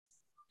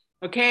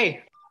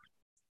Okay.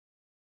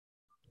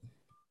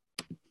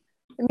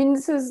 I mean,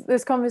 this is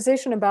this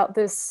conversation about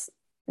this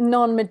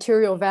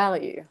non-material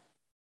value.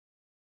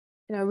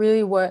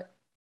 Really what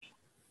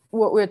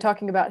we're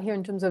talking about here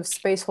in terms of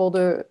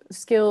spaceholder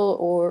skill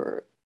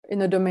or in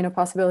the domain of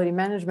possibility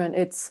management,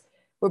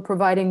 we're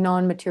providing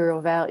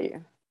non-material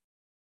value.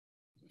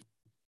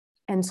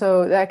 And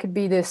so that could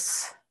be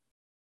this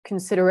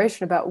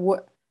consideration about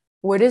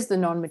what is the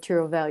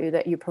non-material value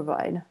that you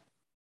provide.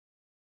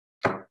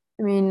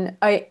 I mean,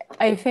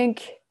 I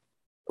think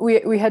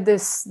we had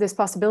this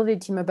possibility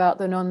team about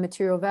the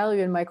non-material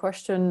value, and my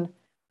question,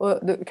 well,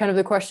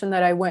 the question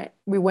that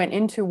we went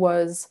into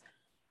was,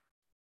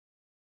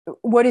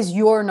 what is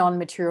your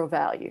non-material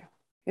value?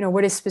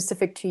 What is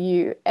specific to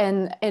you?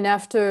 And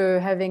after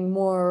having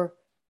more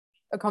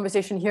a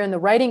conversation here in the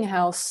writing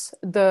house,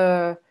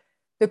 the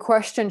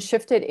question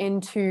shifted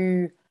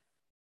into,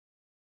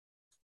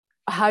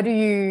 how do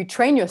you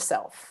train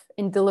yourself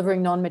in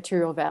delivering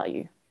non-material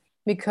value?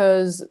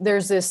 Because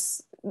there's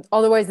this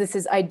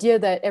idea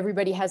that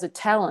everybody has a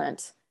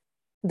talent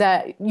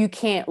that you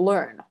can't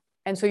learn.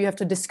 And so you have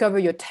to discover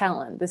your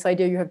talent, this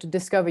idea you have to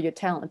discover your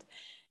talent.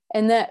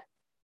 And that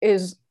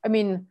is, I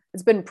mean,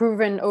 it's been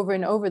proven over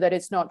and over that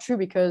it's not true,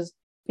 because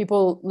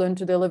people learn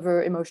to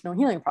deliver emotional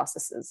healing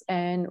processes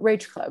and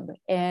Rage Club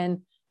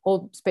and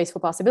whole Space for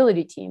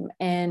Possibility team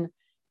and,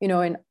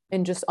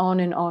 and just on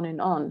and on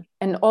and on.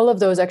 And all of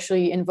those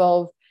actually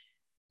involve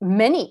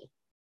many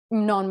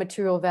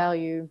non-material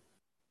value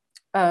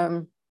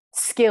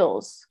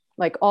skills,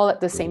 like all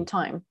at the same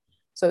time.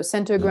 So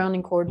center,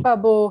 grounding, cord,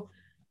 bubble,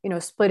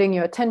 splitting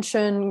your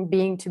attention,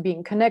 being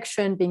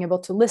connection, being able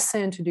to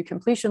listen, to do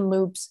completion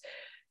loops,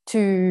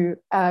 to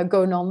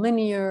go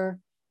nonlinear,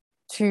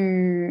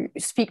 to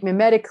speak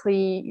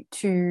mimetically,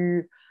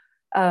 to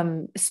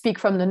speak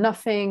from the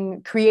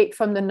nothing, create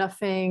from the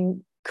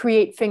nothing,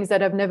 create things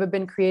that have never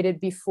been created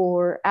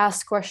before,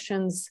 ask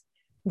questions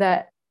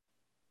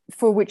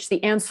for which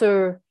the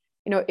answer,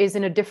 is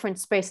in a different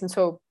space. And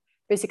so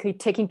basically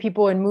taking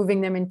people and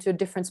moving them into a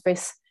different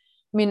space.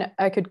 I mean,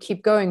 I could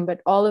keep going,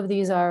 but all of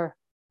these are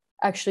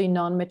actually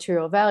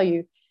non-material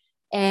value.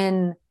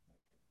 And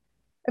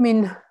I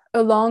mean,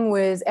 along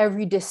with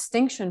every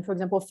distinction, for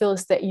example,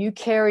 Phyllis, that you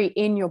carry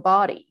in your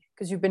body,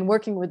 because you've been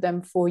working with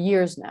them for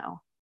years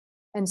now.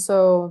 And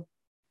so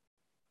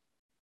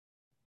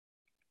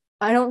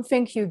I don't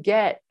think you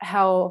get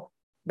how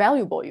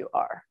valuable you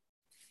are.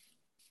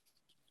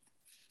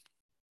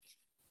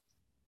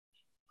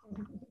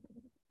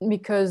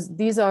 Because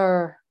these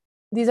are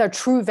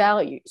true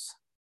values.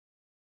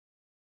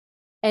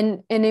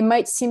 And it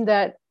might seem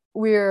that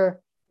we're,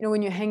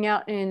 when you hang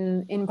out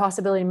in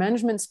possibility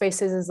management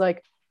spaces, is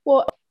like,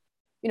 well,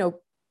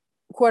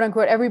 quote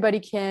unquote, everybody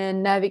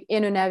can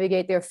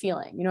navigate their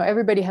feeling.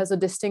 Everybody has a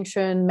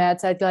distinction, mad,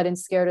 sad, glad, and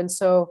scared. And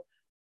so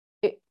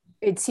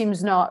it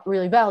seems not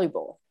really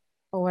valuable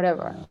or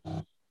whatever.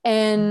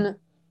 And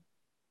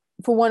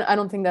for one, I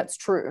don't think that's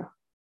true,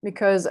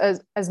 because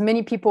as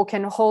many people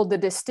can hold the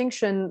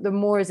distinction, the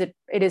more it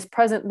is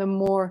present, the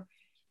more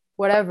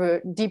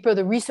whatever deeper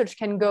the research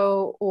can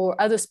go, or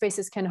other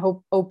spaces can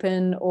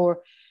open,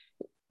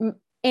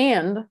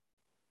 and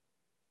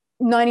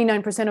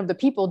 99% of the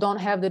people don't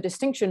have the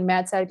distinction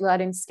mad, sad, glad,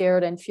 and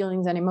scared, and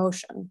feelings and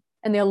emotion,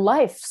 and their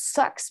life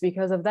sucks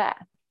because of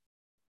that.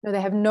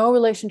 They have no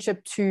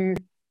relationship to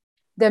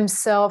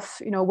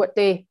themselves. What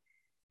they,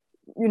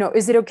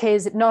 is it okay,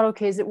 is it not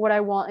okay, is it what I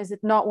want, is it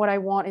not what I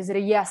want, is it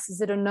a yes,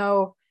 is it a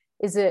no,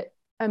 is it,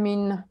 I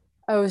mean,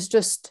 I was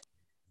just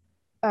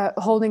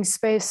holding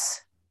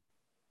space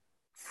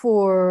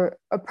for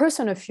a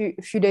person a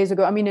few days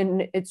ago. I mean,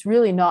 and it's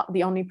really not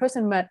the only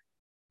person, but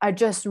I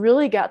just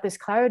really got this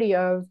clarity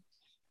of,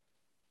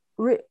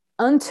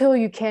 until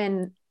you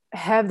can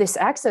have this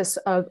access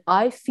of,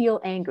 I feel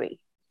angry,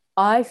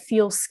 I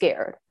feel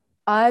scared,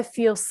 I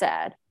feel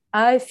sad,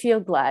 I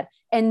feel glad,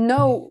 and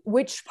know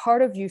which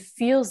part of you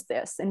feels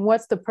this and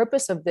what's the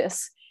purpose of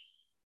this.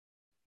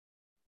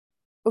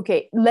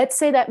 Okay, let's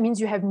say that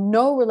means you have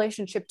no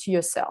relationship to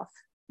yourself.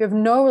 You have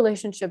no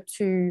relationship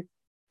to,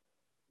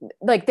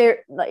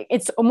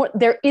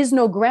 there is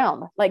no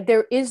ground, like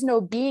there is no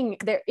being,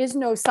 there is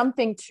no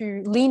something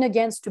to lean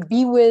against, to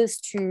be with,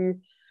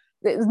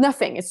 there's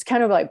nothing. It's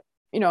kind of like,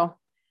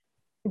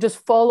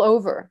 just fall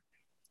over,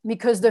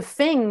 because the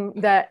thing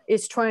that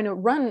is trying to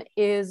run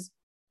is,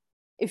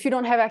 if you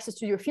don't have access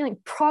to your feeling,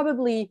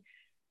 probably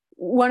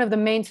one of the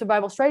main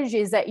survival strategies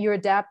is that you're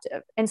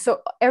adaptive. And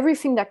so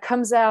everything that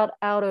comes out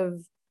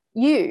of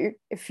you,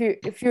 if you're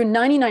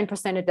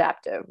 99%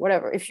 adaptive,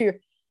 whatever, if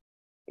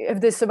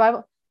the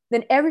survival,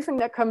 then everything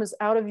that comes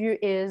out of you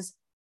is,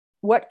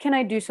 what can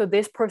I do so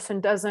this person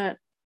doesn't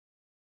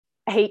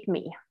hate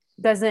me,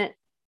 doesn't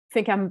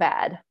think I'm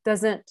bad,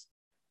 doesn't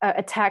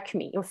attack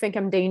me or think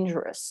I'm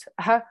dangerous?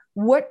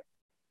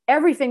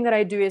 Everything that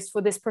I do is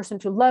for this person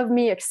to love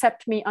me,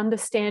 accept me,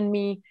 understand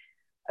me,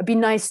 be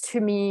nice to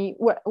me,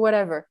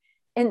 whatever.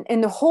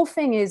 And the whole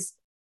thing is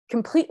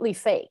completely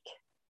fake.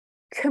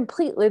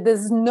 Completely.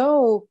 There's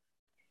no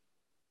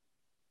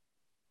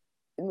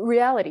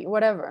reality,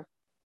 whatever.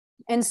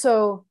 And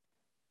so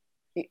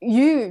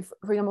you,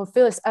 for example,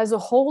 Phyllis, as a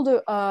holder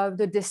of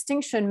the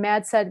distinction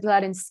mad, sad,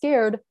 glad, and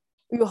scared,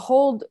 you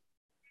hold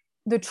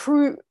the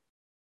true,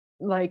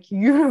 like,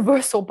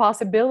 universal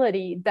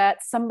possibility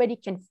that somebody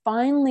can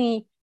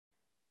finally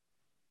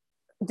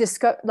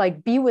discover,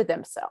 like, be with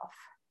themselves.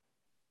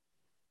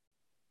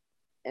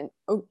 And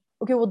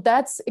okay, well,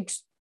 that's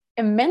it's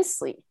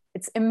immensely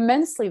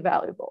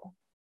valuable.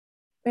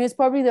 And it's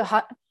probably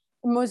the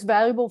most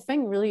valuable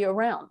thing really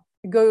around.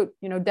 You go,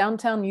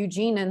 downtown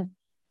Eugene, and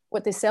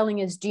what they're selling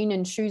is gin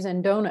and shoes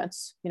and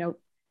donuts,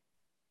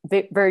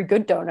 very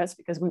good donuts,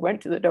 because we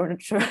went to the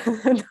donut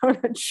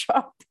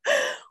shop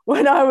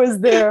when I was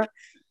there.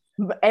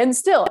 And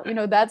still,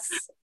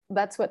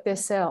 that's what they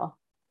sell.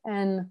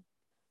 And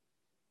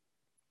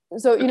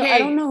so, Okay. I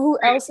don't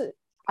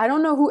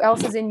know who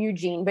else is in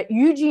Eugene, but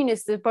Eugene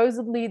is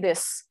supposedly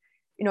this,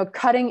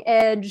 cutting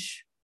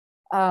edge,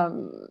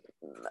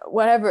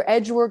 whatever,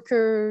 edge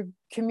worker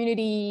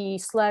community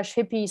 /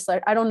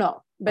 hippie / I don't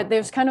know, but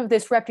there's kind of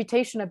this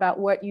reputation about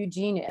what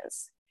Eugene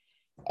is.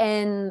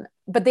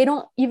 But they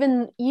don't,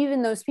 even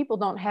those people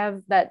don't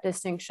have that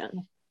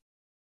distinction.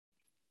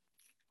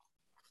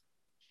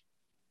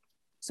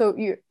 So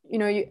you're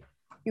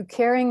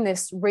carrying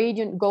this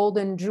radiant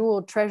golden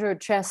jewel treasure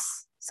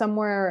chest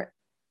somewhere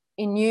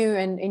in you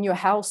and in your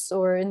house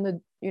or in the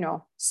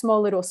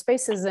small little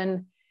spaces,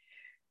 and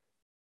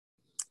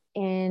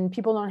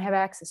people don't have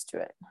access to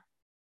it.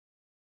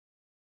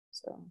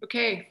 So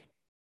okay,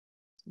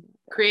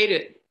 create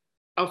it.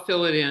 I'll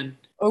fill it in.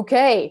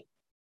 Okay.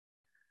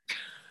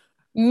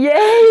 Yay!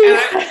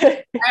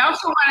 I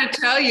also want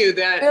to tell you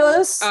that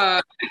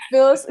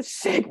Phyllis,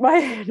 shake my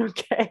head.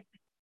 Okay.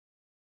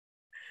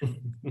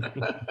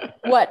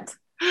 What?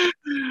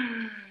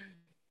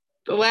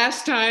 The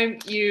last time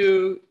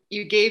you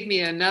gave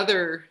me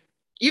another,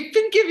 you've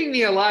been giving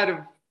me a lot of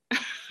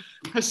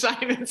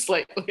assignments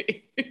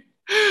lately.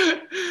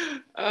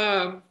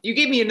 You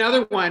gave me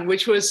another one,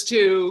 which was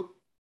to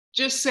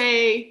just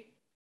say,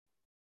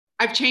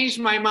 I've changed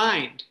my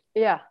mind.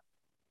 Yeah.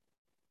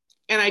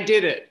 And I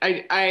did it.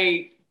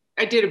 I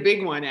did a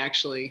big one,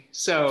 actually.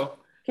 So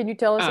can you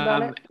tell us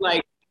about it?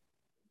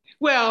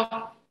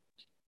 Well,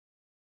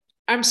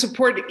 I'm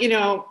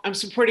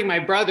supporting my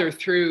brother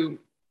through,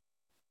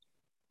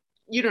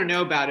 you don't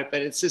know about it,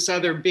 but it's this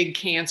other big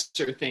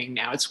cancer thing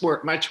now. It's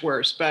much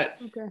worse, but,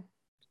 okay.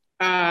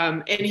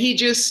 And he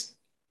just,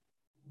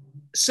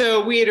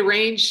 so we had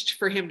arranged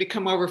for him to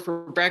come over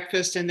for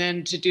breakfast and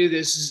then to do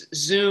this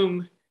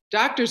Zoom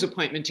doctor's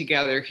appointment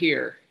together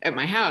here at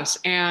my house.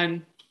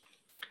 And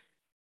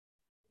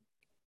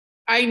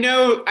I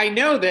know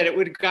that it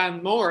would have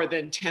gone more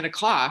than 10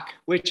 o'clock,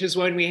 which is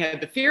when we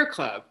had the Fear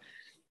Club.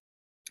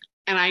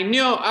 And I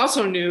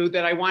also knew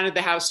that I wanted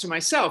the house to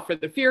myself for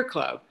the Fear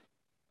Club.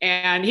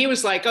 And he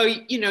was like, oh,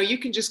 you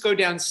can just go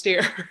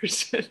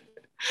downstairs.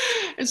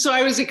 And so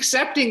I was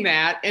accepting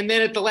that. And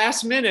then at the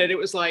last minute, it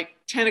was like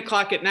 10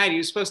 o'clock at night. He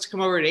was supposed to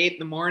come over at 8 in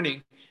the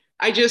morning.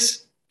 I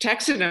just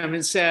texted him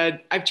and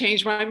said, I've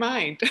changed my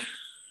mind.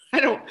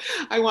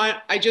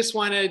 I just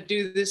want to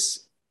do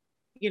this,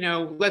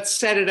 let's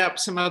set it up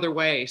some other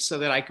way so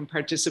that I can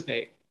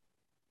participate.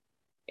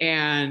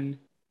 And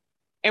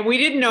we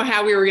didn't know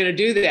how we were going to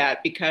do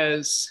that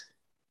because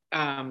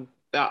the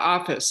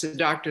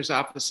doctor's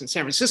office in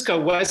San Francisco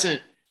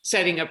wasn't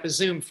setting up a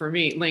Zoom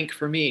link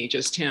for me,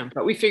 just him.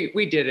 But we figured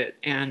we did it,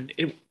 and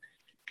it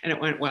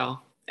went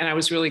well. And I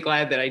was really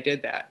glad that I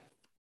did that.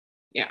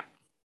 Yeah.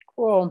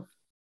 Cool.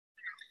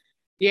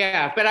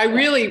 Yeah, but I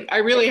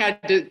really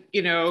had to,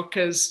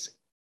 because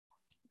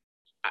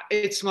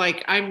it's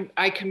like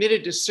I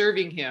committed to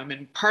serving him,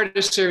 and part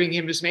of serving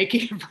him is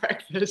making him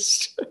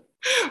breakfast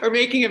or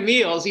making him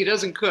meals. He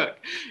doesn't cook,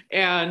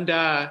 and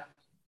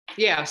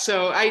yeah,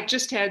 so I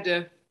just had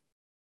to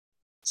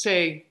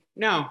say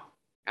no.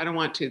 I don't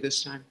want to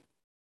this time.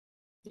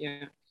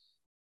 Yeah.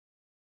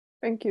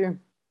 Thank you.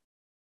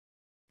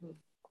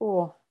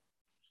 Cool.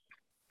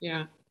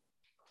 Yeah.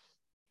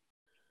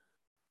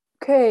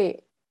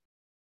 Okay.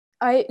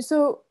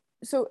 So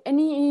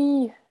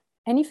anything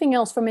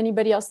else from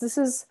anybody else?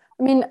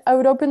 I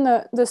would open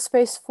the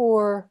space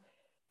for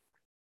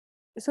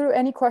sort of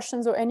any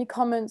questions or any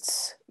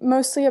comments,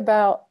 mostly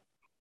about,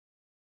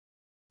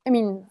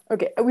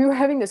 okay, we were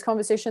having this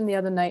conversation the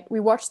other night. We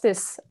watched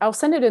this. I'll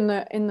send it in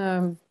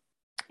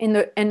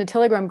the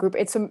Telegram group.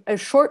 It's a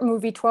short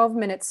movie, 12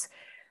 minutes,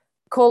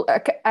 called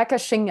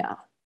Akashinga,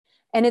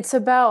 and it's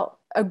about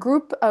a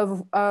group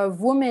of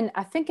women,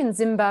 I think in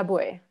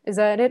Zimbabwe. Is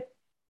that it,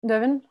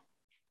 Devin?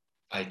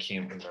 I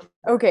can't remember.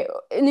 Okay.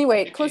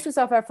 Anyway, close to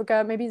South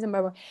Africa, maybe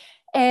Zimbabwe,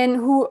 and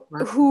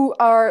who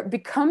are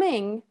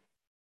becoming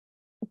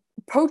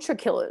poacher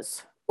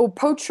killers or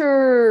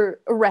poacher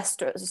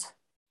arresters.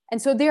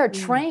 And so they are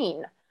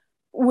trained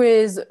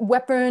with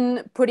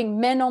weapon, putting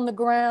men on the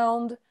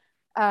ground,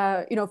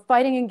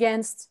 fighting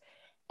against,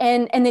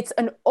 and it's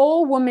an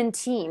all-woman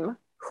team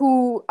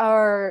who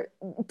are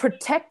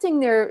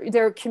protecting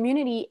their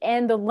community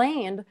and the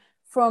land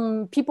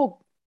from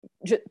people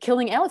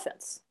killing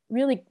elephants,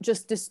 really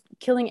just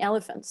killing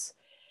elephants.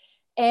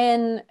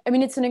 And I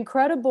mean, it's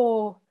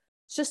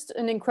just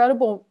an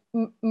incredible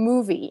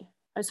movie.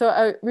 So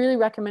I really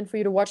recommend for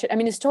you to watch it. I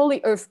mean, it's totally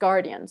Earth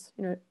Guardians,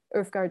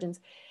 Earth Guardians.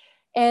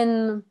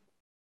 And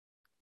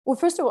well,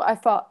 first of all, I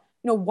thought,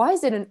 why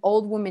is it an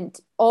all woman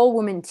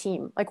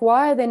team? Like,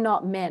 why are they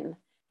not men?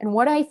 And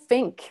what I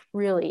think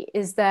really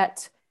is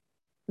that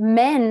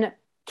men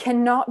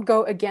cannot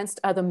go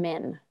against other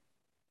men.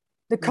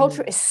 The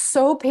culture is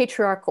so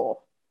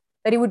patriarchal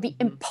that it would be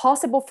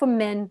impossible for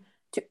men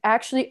to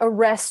actually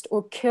arrest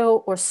or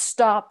kill or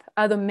stop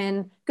other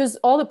men, because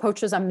all the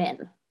poachers are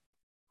men,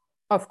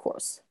 of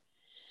course.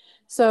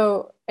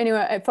 So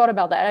anyway, I thought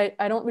about that.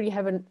 I don't really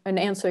have an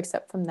answer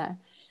except from that.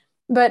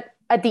 But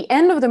at the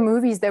end of the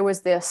movies, there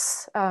was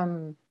this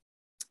the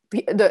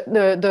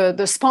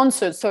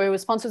sponsors. So it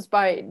was sponsored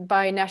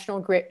by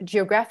National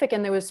Geographic,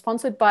 and it was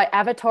sponsored by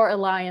Avatar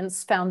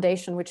Alliance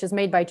Foundation, which is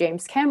made by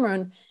James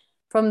Cameron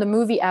from the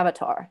movie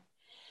Avatar.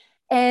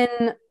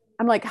 And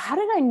I'm like, how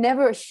did I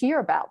never hear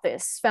about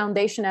this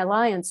Foundation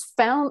Alliance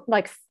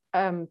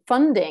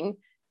funding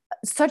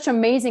such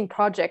amazing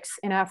projects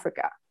in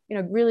Africa?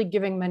 Really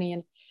giving money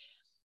and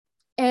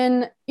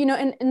then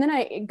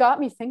it got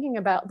me thinking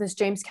about this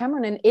James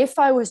Cameron. And if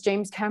I was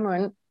James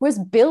Cameron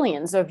with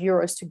billions of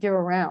euros to give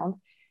around,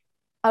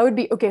 I would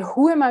be, okay,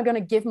 who am I going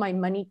to give my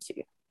money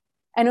to?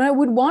 And I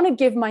would want to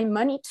give my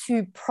money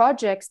to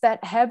projects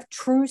that have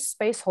true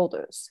space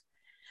holders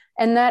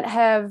and that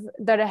have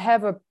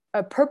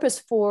a purpose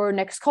for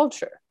next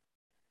culture,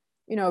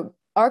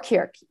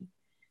 archaearchy.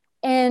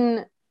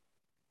 And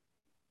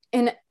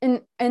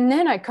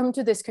then I come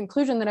to this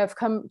conclusion that I've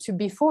come to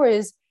before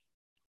is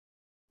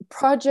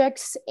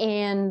projects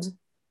and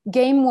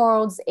game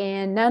worlds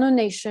and Nano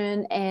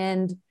Nation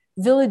and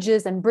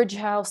villages and Bridge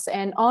House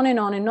and on and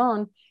on and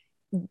on.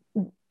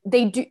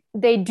 They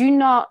do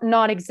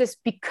not exist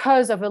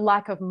because of a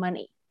lack of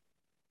money.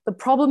 The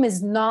problem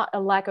is not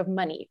a lack of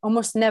money,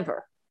 almost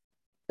never.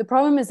 The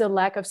problem is a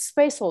lack of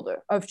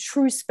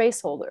true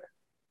space holder,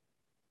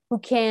 who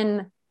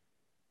can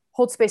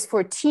hold space for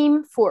a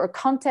team, for a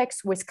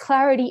context with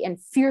clarity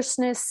and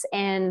fierceness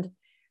and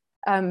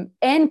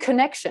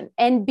connection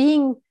and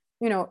being,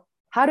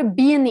 how to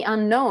be in the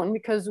unknown,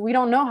 because we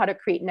don't know how to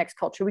create next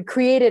culture. We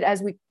create it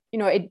as we,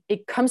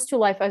 it comes to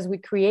life as we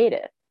create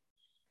it.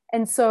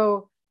 And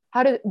so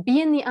how to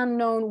be in the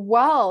unknown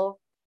while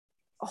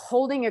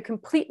holding a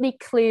completely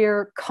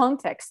clear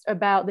context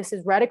about this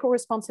is radical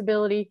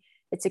responsibility,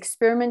 it's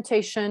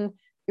experimentation,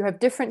 you have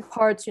different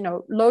parts,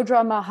 low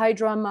drama, high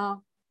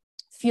drama,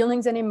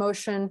 feelings and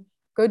emotion,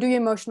 go do your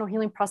emotional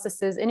healing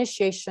processes,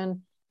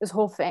 initiation, this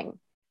whole thing.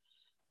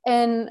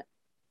 And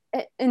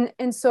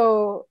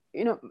so,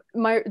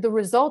 the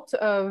result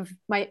of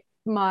my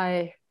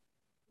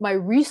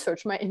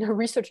research, my inner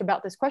research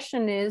about this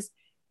question is,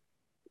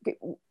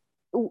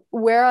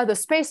 where are the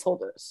space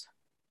holders?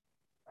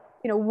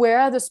 Where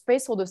are the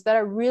space holders that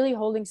are really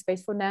holding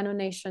space for nano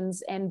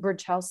nations and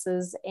bridge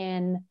houses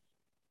and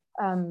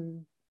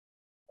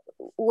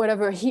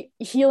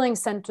healing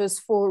centers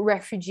for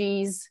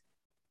refugees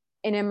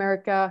in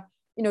America,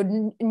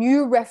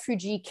 new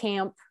refugee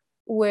camp,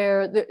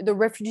 where the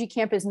refugee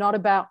camp is not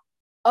about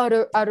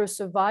utter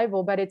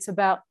survival, but it's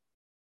about,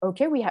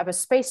 okay, we have a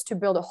space to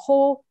build a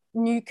whole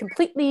new,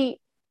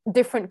 completely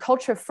different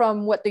culture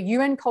from what the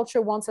UN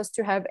culture wants us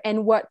to have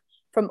and what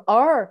from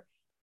our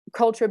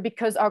culture,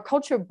 because our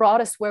culture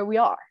brought us where we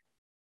are.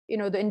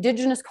 The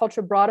indigenous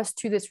culture brought us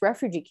to this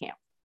refugee camp.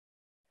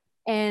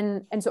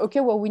 And so,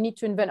 okay, well, we need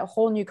to invent a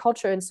whole new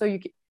culture. And so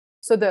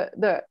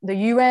the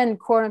UN,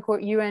 quote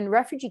unquote, UN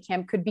refugee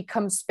camp could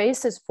become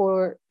spaces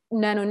for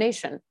nano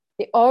nation.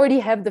 They already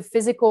have the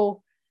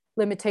physical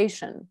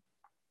limitation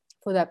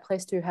for that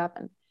place to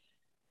happen.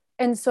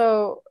 And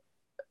so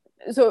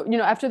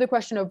after the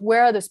question of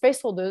where are the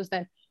space holders,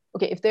 then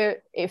okay,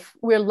 if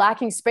we're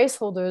lacking space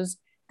holders,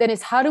 then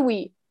it's how do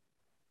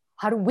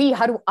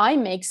I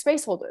make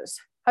space holders?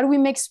 How do we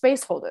make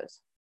space holders?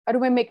 How do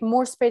we make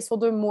more space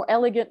holder, more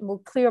elegant, more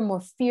clear,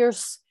 more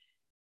fierce,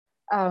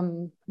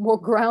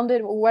 more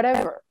grounded,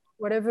 whatever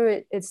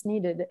it's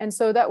needed? And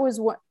so that was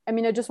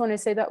I just want to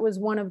say that was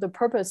one of the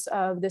purpose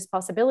of this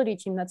possibility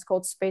team that's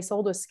called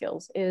Spaceholder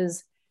Skills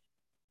is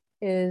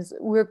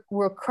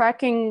we're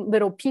cracking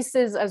little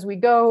pieces as we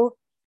go,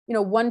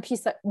 one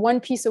piece a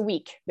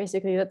week,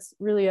 basically. That's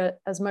really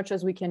as much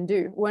as we can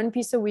do, one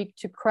piece a week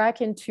to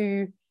crack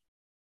into,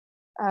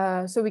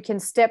 so we can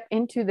step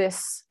into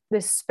this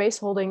space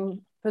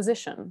holding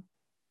position.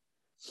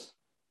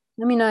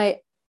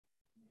 I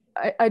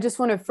just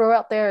want to throw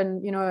out there,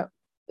 and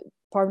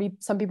probably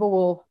some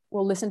people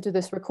will listen to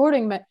this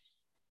recording, but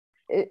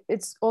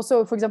it's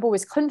also, for example,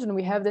 with Clinton,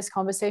 we have this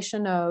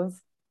conversation of,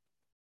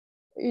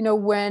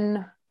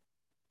 when,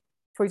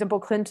 for example,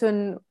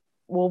 Clinton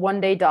will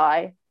one day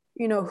die,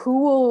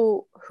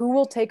 who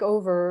will take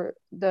over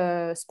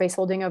the space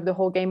holding of the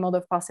whole game mode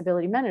of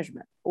possibility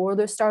management, or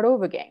the start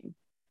over game,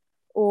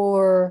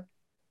 or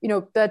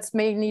that's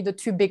mainly the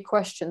two big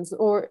questions.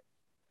 Or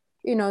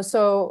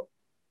so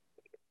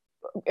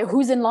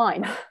who's in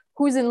line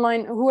who's in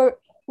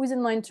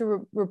line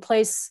to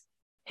replace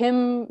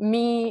him,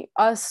 me,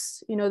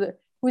 us,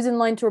 who's in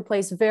line to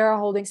replace Vera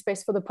holding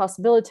space for the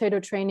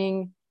possibilitator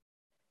training.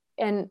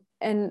 And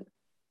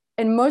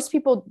most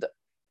people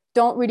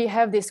don't really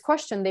have this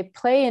question. They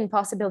play in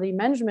possibility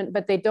management,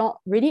 but they don't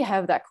really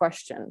have that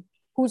question.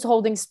 Who's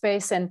holding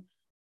space, and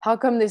how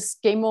come this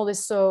game world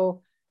is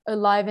so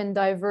alive and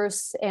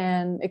diverse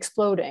and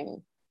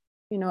exploding?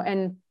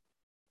 And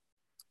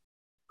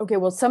okay,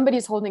 well,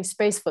 somebody's holding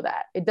space for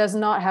that. It does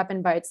not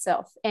happen by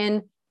itself.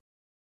 And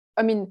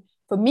I mean,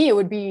 for me, it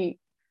would be,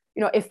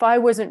 if I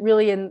wasn't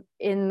really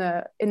in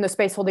the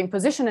space holding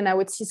position and I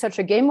would see such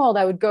a game world,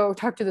 I would go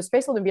talk to the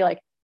space holder and be like,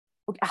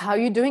 okay, how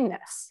are you doing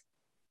this?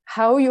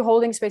 How are you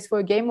holding space for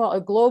a game world,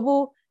 a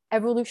global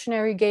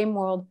evolutionary game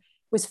world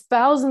with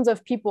thousands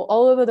of people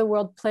all over the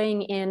world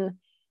playing in,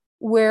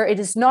 where it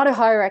is not a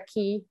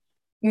hierarchy?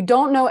 You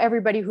don't know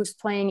everybody who's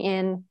playing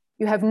in.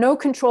 You have no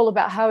control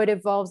about how it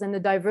evolves and the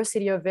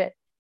diversity of it,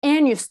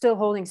 and you're still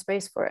holding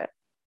space for it.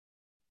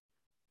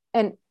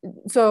 And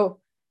so,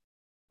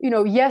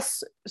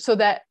 yes, so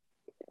that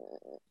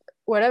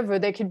whatever,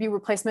 there could be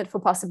replacement for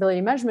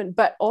possibility management,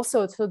 but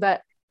also so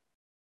that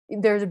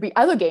there would be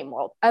other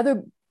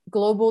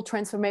global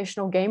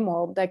transformational game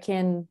world that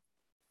can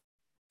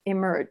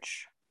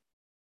emerge.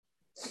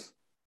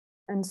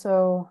 And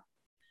so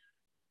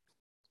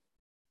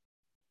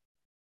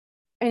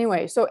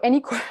anyway, so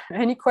any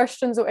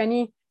questions or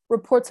any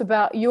reports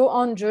about your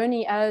own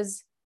journey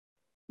as,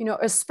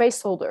 a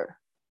space holder?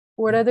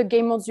 What other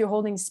game modes you're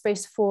holding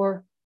space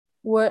for?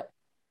 What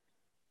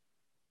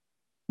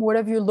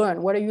have you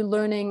learned? What are you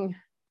learning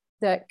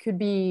that could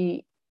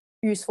be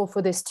useful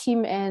for this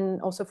team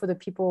and also for the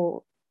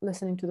people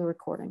listening to the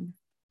recording?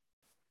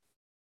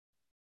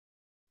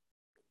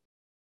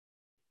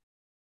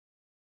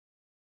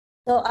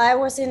 So I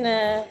was in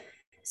a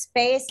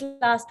space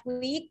last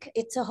week.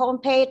 It's a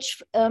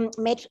homepage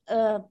made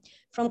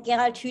from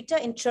Gerald Hüther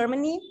in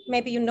Germany.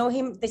 Maybe you know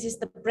him. This is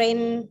the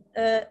brain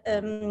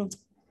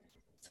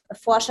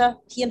Forscher,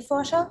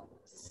 Hirnforscher.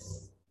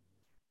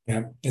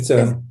 Yeah,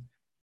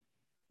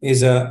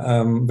 he's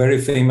a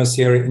very famous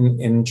here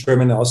in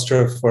German,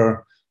 Austria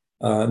for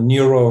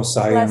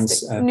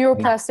neuroscience.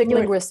 Neuroplastic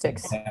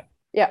linguistics.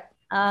 Yeah.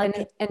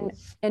 Okay.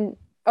 And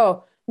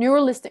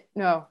neuralistic,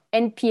 no,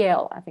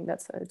 NPL, I think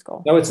that's what it's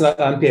called. No, it's not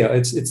NPL.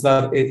 It's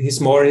not.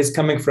 He's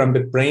coming from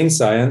the brain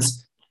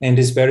science, and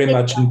is very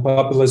much in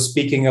popular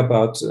speaking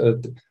about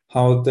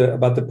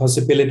about the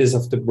possibilities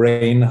of the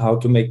brain, how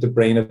to make the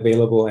brain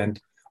available, and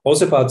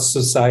also about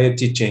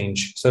society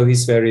change. So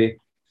he's very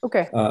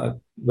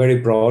very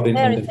broad in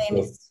very the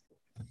famous. field.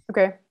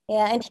 Okay.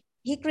 Yeah, and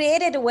he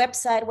created a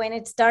website when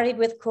it started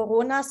with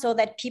Corona, so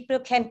that people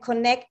can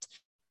connect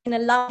in a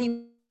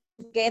lovely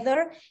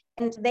together,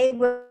 and they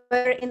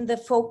were in the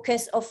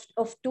focus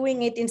of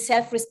doing it in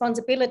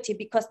self-responsibility,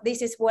 because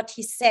this is what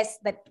he says,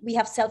 that we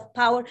have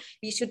self-power.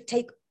 We should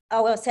take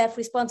our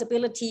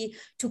self-responsibility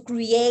to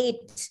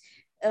create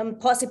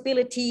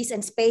possibilities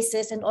and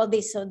spaces and all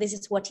this. So this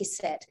is what he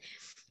said.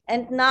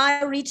 And now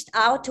I reached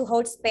out to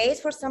hold space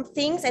for some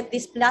things at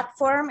this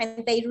platform,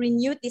 and they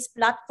renewed this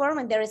platform,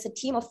 and there is a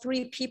team of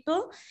 3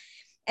 people.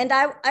 And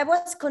I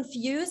was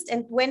confused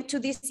and went to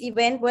this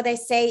event where they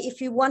say, if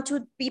you want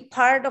to be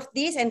part of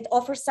this and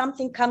offer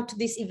something, come to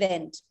this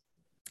event.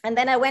 And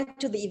then I went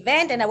to the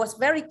event and I was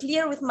very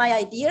clear with my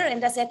idea.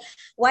 And I said,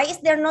 why is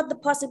there not the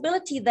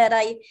possibility that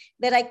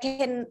I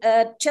can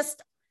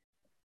just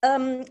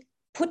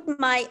put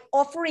my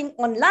offering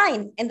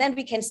online, and then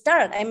we can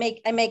start. I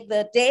make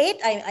the date,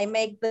 I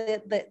make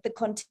the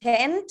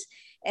content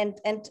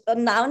and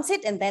announce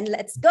it, and then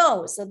let's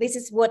go. So this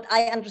is what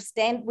I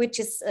understand, which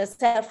is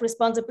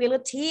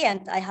self-responsibility,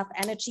 and I have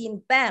energy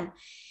and bam.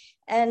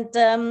 And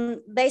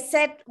they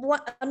said,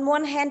 on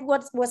one hand,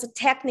 what was a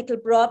technical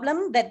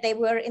problem, that they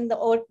were in the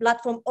old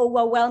platform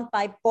overwhelmed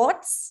by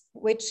bots,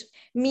 which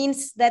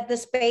means that the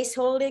space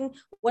holding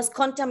was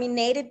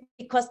contaminated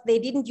because they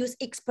didn't use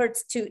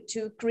experts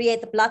to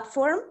create the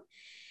platform.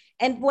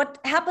 And what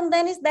happened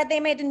then is that they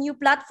made a new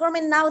platform,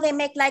 and now they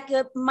make like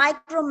a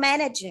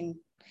micromanaging.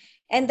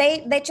 And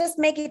they just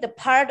make it a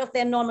part of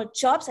their normal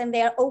jobs, and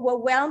they are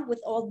overwhelmed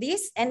with all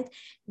this. And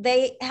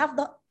they have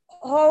the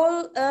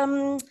whole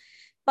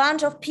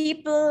bunch of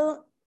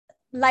people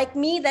like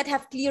me that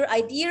have clear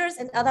ideas,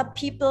 and other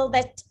people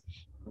that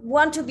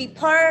want to be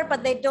part,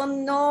 but they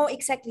don't know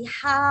exactly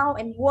how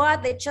and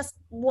what. They just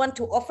want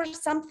to offer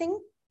something.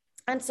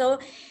 And so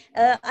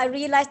I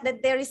realized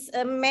that there is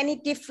many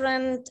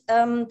different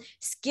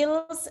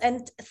skills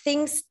and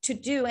things to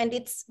do, and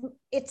it's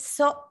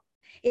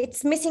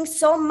missing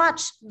so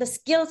much, the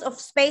skills of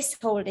space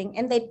holding,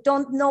 and they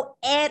don't know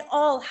at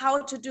all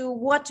how to do,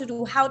 what to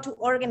do, how to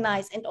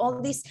organize and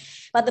all this.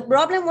 But the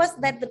problem was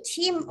that the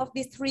team of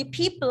these 3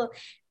 people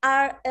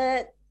are,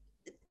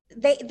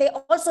 they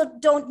also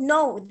don't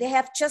know. They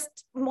have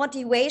just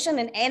motivation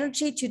and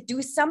energy to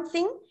do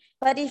something.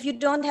 But if you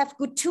don't have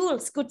good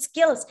tools, good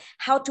skills,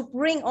 how to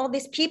bring all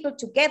these people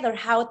together,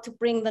 how to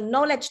bring the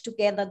knowledge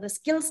together, the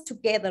skills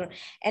together,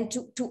 and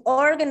to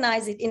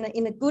organize it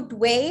in a good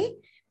way,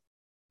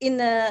 in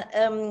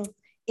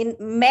in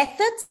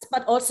methods,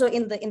 but also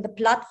in the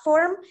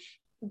platform,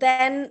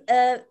 then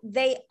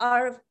they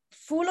are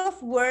full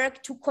of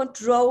work to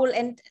control,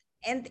 and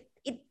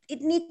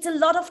it needs a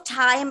lot of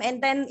time,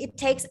 and then it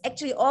takes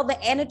actually all the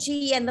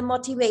energy and the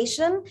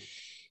motivation.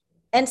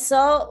 And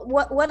so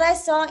what I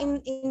saw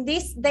in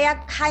this, they are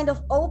kind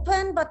of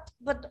open,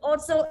 but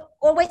also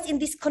always in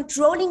this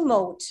controlling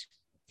mode.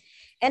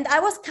 And I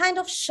was kind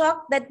of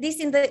shocked that this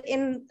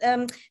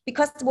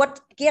because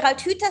what Gerald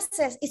Hüther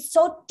says is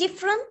so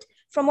different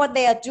from what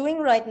they are doing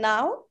right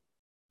now.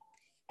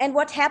 And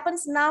what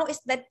happens now is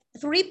that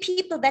 3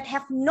 people that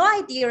have no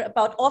idea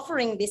about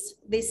offering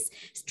this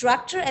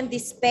structure and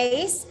this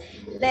space,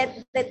 that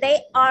they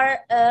are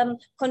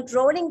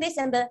controlling this.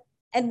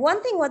 And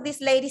one thing what this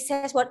lady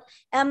says,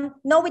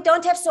 no, we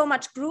don't have so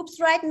much groups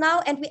right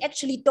now, and we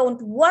actually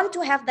don't want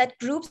to have that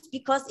groups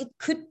because it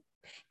could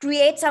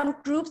create some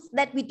groups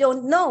that we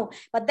don't know.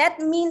 But that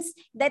means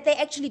that they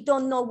actually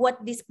don't know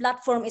what this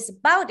platform is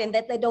about, and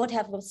that they don't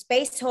have a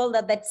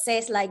Spaceholder that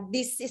says like,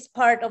 this is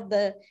part of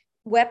the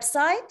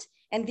website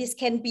and this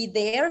can be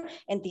there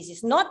and this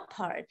is not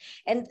part.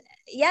 And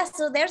yeah,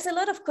 so there's a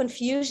lot of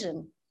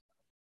confusion.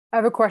 I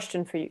have a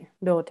question for you,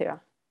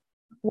 Dorothea.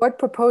 What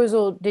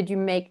proposal did you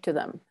make to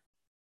them?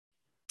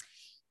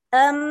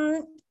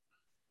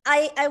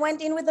 I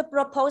went in with a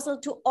proposal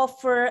to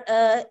offer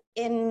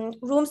in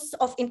rooms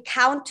of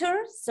encounter,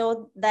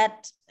 so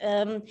that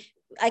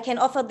I can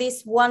offer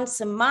this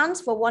once a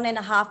month for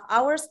 1.5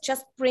 hours,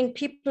 just bring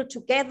people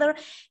together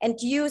and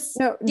use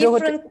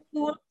different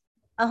tools.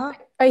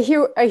 I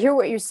hear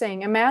what you're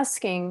saying. I'm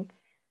asking,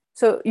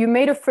 so you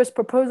made a first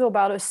proposal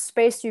about a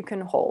space you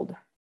can hold,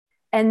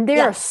 and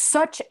they're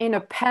such in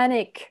a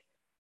panic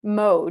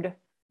mode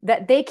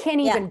that they can't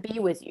even be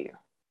with you.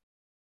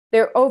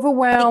 They're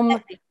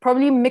overwhelmed,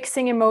 probably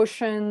mixing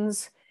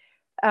emotions,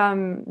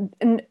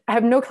 and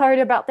have no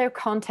clarity about their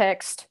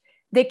context.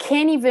 They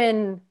can't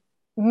even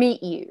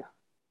meet you.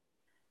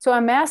 So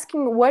I'm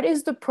asking, what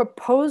is the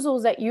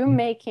proposals that you're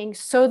making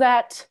so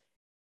that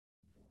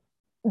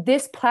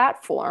this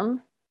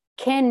platform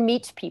can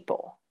meet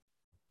people?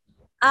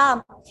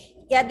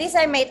 This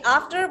I made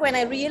after, when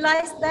I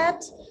realized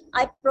that.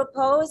 I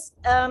proposed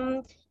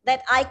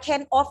that I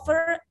can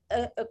offer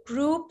a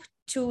group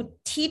to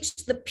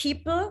teach the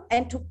people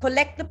and to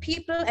collect the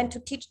people and to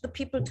teach the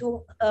people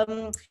to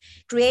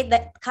create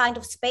that kind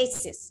of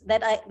spaces,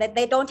 that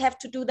they don't have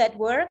to do that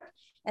work,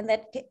 and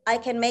that I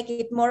can make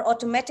it more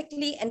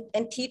automatically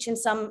and teach in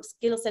some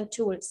skills and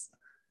tools.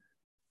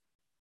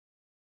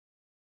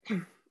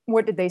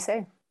 What did they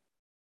say?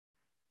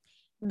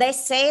 They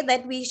say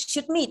that we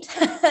should meet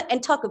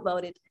and talk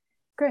about it.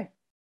 Great.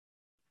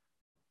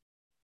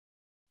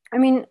 I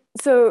mean,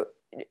 so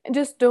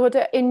just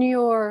Dorota, in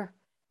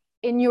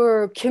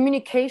your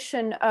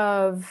communication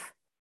of,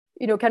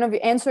 kind of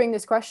answering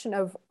this question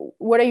of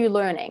what are you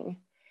learning,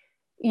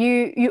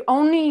 you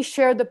only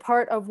shared the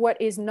part of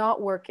what is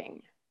not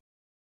working,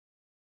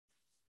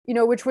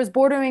 which was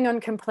bordering on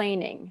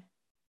complaining,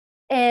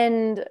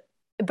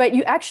 but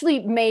you actually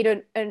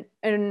made an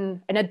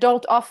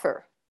adult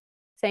offer,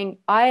 saying,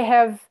 I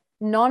have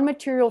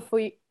non-material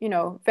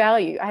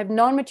value. I have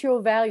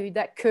non-material value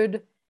that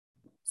could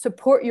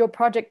support your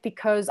project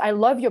because I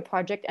love your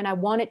project and I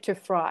want it to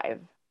thrive.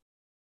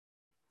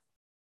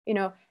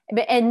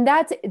 And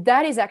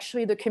that is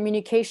actually the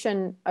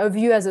communication of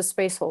you as a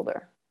space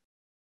holder.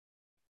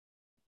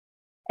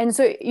 And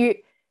so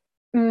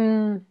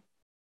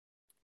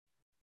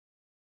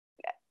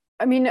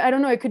I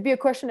don't know, it could be a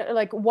question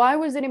like, why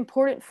was it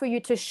important for you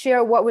to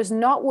share what was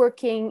not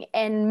working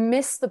and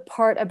miss the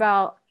part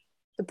about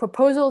the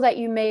proposal that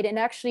you made and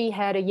actually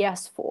had a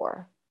yes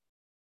for?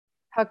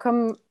 How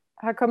come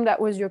that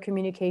was your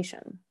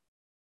communication?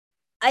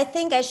 I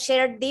think I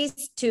shared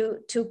this to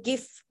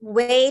give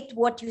weight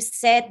what you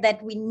said,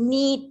 that we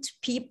need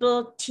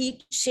people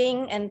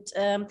teaching and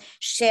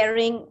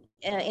sharing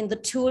in the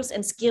tools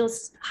and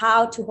skills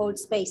how to hold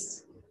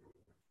space,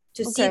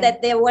 to see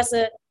that there was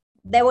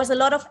a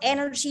lot of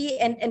energy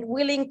and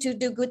willing to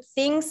do good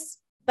things,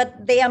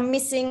 but they are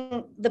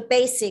missing the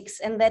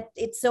basics, and that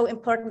it's so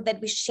important that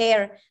we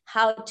share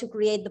how to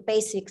create the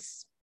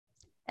basics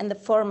and the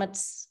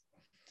formats.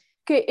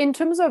 Okay, in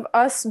terms of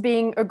us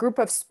being a group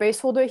of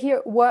Spaceholder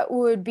here, what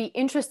would be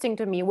interesting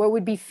to me, what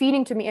would be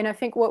feeding to me, and I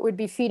think what would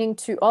be feeding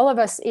to all of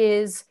us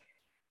is,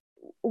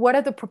 what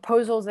are the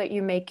proposals that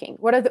you're making?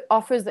 What are the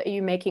offers that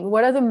you're making?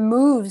 What are the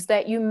moves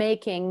that you're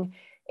making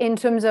in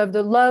terms of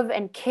the love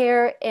and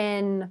care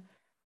and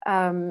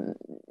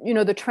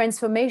the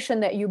transformation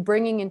that you're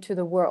bringing into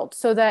the world,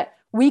 so that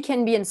we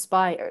can be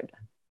inspired?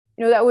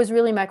 That was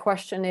really my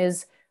question,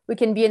 is we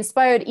can be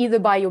inspired either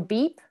by your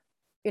beep,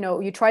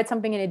 you tried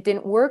something and it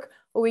didn't work,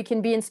 or we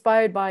can be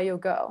inspired by your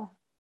go.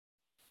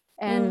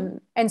 And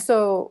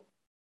so,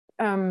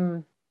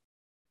 in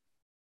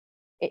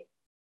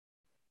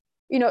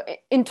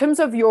terms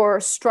of your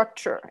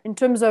structure, in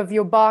terms of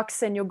your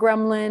box and your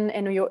gremlin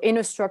and your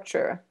inner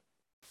structure,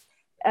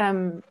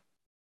 there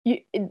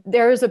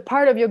is a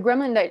part of your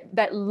gremlin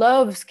that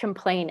loves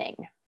complaining.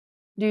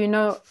 Do you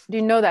know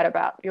that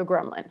about your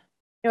gremlin?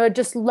 It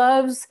just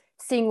loves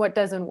seeing what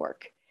doesn't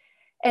work.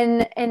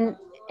 And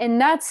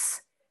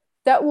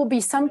that will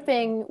be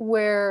something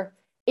where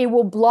it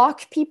will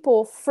block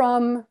people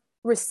from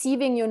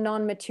receiving your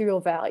non-material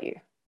value,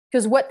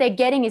 because what they're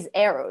getting is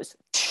arrows.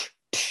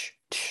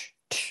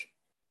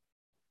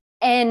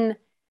 And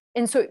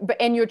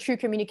your true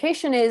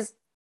communication is,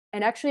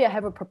 and actually I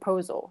have a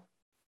proposal.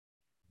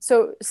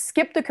 So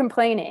skip the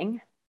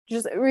complaining,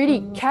 just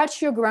really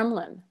catch your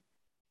gremlin.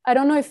 I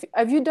don't know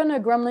have you done a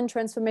gremlin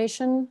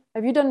transformation?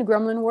 Have you done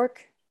gremlin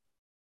work?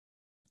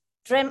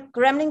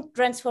 Gremlin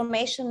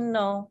transformation,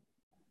 no.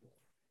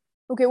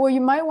 Okay, well,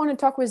 you might want to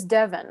talk with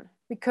Devin,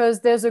 because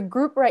there's a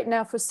group right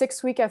now for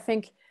 6 weeks, I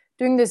think,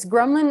 doing this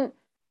gremlin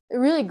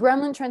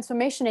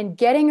transformation and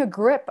getting a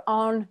grip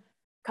on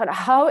kind of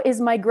how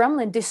is my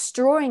gremlin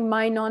destroying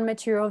my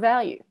non-material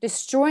value,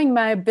 destroying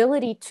my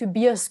ability to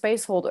be a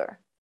space holder.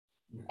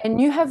 And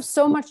you have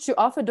so much to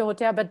offer,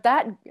 Dorothea, but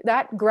that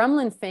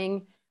gremlin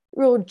thing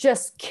will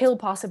just kill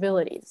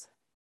possibilities.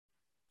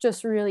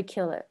 Just really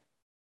kill it.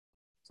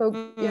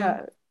 So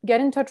yeah, get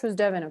in touch with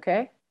Devin,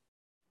 okay?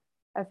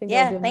 I think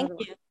thank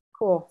you.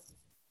 Cool.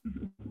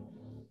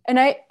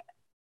 And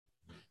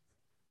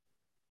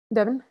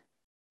Devin?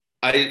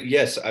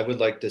 Yes, I would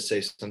like to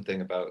say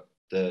something about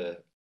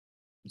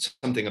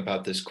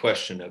this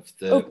question of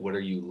what are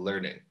you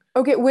learning?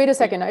 Okay, wait a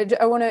second.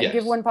 I want to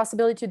give one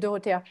possibility to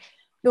Dorothea.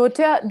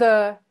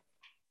 Dorothea,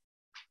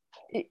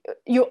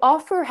 your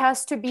offer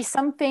has to be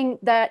something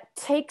that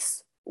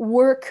takes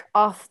work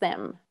off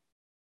them.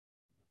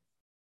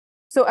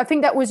 So I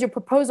think that was your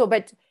proposal,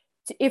 but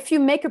if you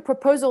make a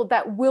proposal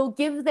that will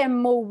give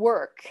them more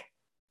work,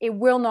 it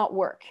will not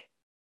work.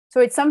 So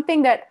it's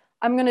something that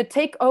I'm going to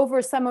take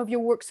over some of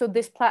your work so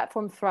this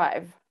platform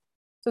thrive.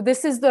 So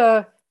this is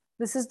the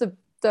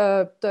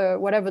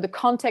whatever the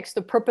context,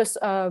 the purpose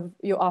of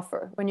your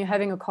offer when you're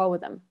having a call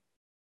with them.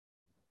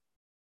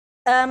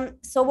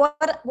 So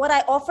what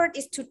I offered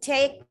is to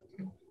take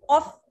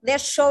off their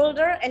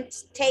shoulder and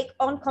take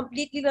on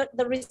completely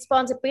the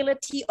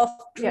responsibility of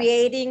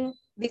creating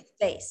this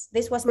place.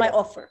 This was my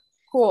offer.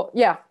 Cool.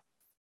 Yeah.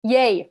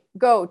 Yay.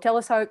 Go. Tell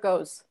us how it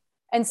goes.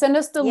 And send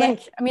us the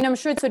link. I mean, I'm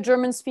sure it's a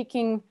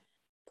German-speaking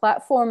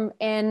platform,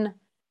 and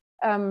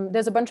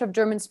there's a bunch of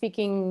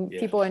German-speaking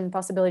people in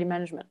possibility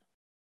management.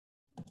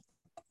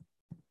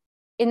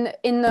 In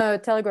the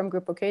Telegram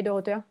group, okay,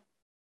 Dorothea?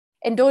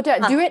 And Dorothea,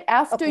 do it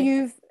after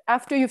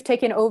you've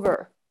taken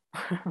over.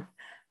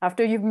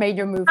 After you've made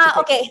your move.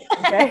 Okay.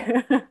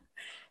 Okay.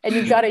 And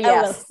you've got a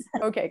yes.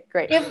 Okay,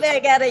 great. If I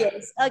got a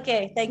yes.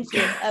 Okay, thank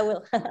you. I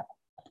will.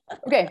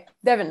 Okay,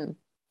 Devin.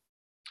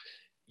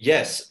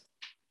 Yes.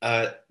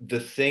 The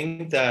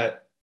thing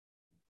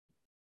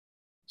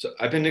so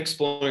I've been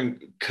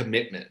exploring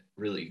commitment,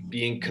 really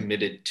being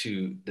committed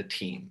to the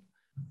team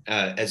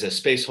as a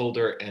space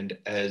holder, and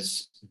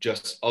as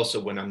just also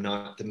when I'm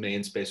not the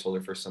main space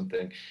holder for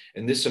something.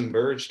 And this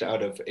emerged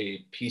out of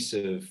a piece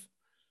of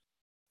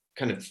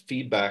kind of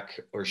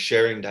feedback or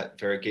sharing that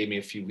Vera gave me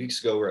a few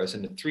weeks ago, where I was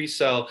in the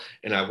 3-cell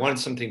and I wanted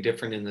something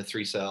different in the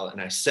 3-cell, and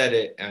I said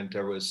it, and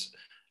there was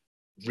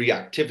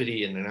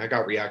reactivity, and then I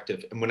got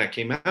reactive. And when I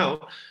came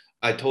out,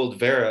 I told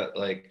Vera,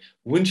 like,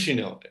 wouldn't you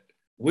know it?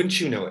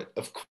 Wouldn't you know it?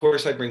 Of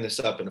course I bring this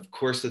up, and of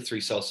course the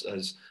 3-cell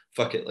says,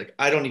 fuck it, like,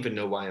 I don't even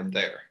know why I'm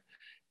there.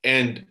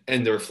 And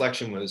the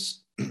reflection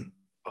was,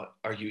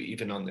 are you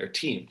even on their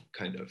team?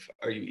 Kind of,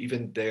 are you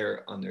even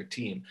there on their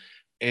team?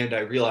 And I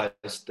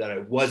realized that I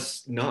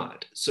was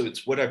not. So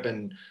it's what I've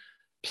been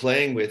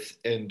playing with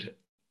and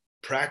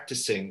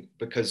practicing,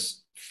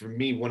 because for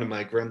me, one of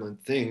my gremlin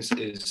things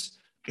is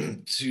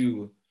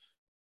to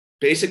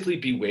basically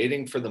be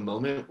waiting for the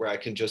moment where I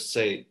can just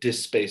say,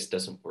 this space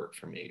doesn't work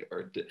for me,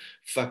 or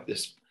fuck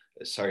this,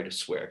 sorry to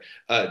swear,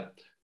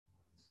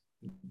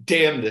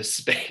 damn this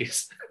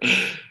space.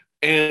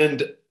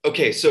 And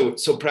okay, so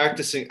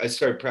practicing, I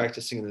started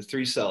practicing in the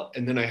 3-cell,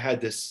 and then I had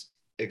this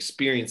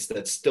experience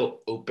that's still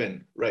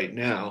open right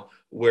now,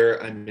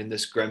 where I'm in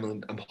this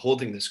gremlin, I'm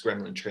holding this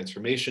gremlin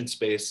transformation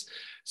space.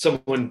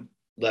 Someone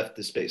left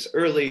the space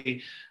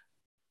early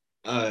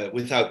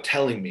without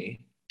telling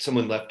me.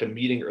 Someone left a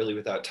meeting early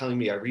without telling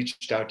me. I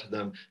reached out to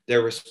them.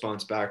 Their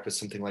response back was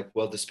something like,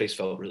 well, the space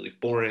felt really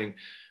boring.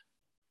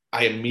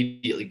 I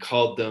immediately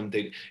called them.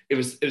 It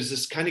was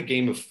this kind of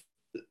game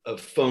of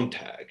phone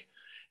tag.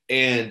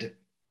 And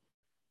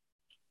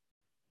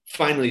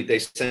finally, they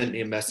sent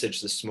me a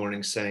message this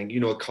morning saying, you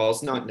know, a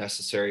call's not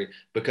necessary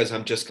because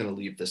I'm just going to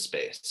leave the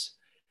space.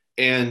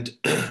 And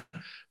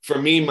for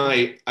me,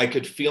 I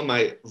could feel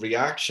my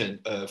reaction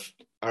of,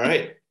 all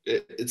right,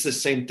 it's the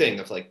same thing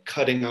of like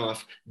cutting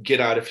off,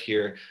 get out of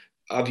here.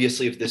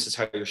 Obviously, if this is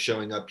how you're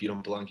showing up, you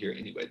don't belong here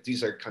anyway.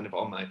 These are kind of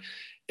all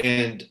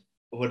and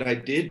what I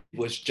did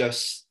was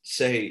just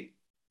say,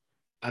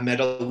 I'm at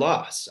a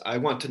loss. I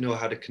want to know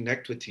how to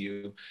connect with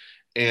you.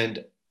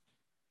 And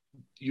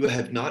you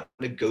have not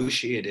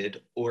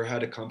negotiated or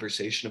had a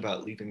conversation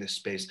about leaving this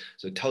space.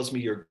 So it tells me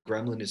your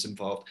gremlin is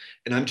involved,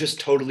 and I'm just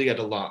totally at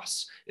a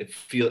loss.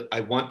 I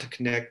want to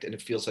connect, and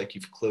it feels like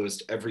you've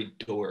closed every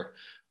door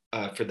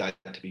for that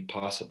to be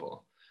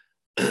possible.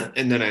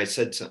 And then I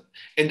said something,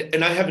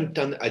 and I haven't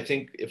done, I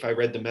think if I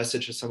read the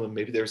message to someone,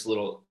 maybe there's a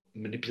little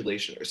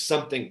manipulation or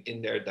something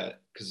in there,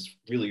 that, because it's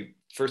really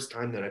first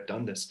time that I've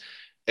done this.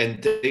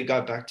 And they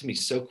got back to me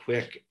so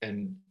quick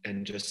and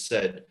just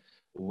said,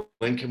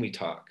 when can we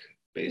talk,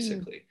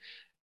 basically.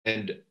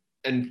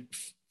 And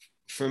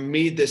for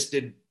me, this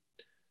did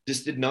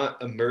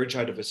not emerge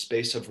out of a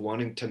space of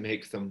wanting to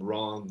make them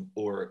wrong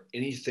or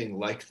anything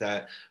like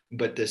that,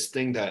 but this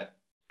thing that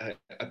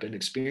I've been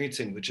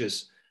experiencing, which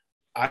is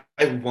I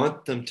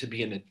want them to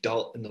be an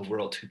adult in the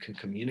world who can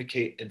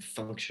communicate and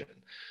function.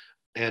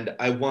 And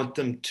I want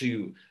them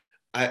to,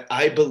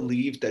 I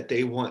believe that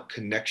they want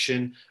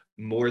connection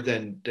more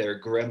than their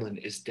gremlin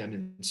is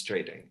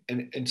demonstrating.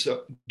 And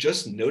so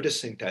just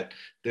noticing that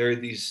there are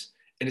these,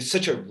 and it's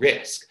such a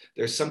risk.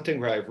 There's something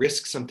where I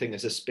risk something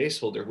as a space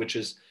holder, which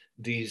is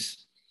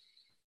these,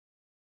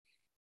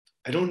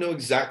 I don't know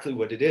exactly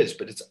what it is,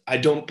 but it's, I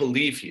don't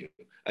believe you.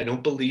 I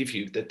don't believe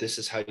you that this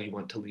is how you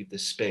want to leave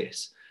this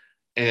space.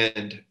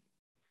 And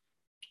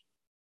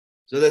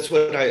so that's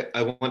what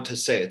I want to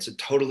say. It's a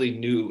totally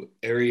new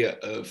area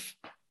of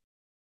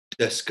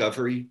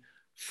discovery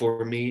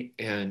for me.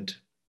 And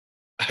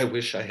I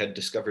wish I had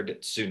discovered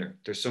it sooner.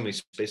 There's so many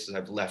spaces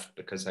I've left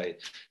because I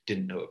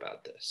didn't know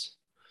about this.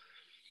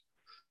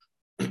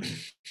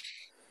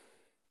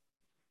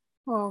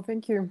 Oh,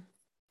 thank you.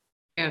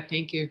 Yeah,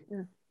 thank you.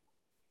 Yeah.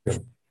 I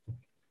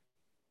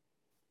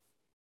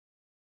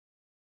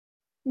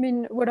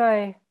mean,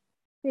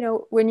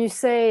 when you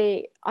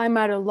say I'm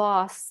at a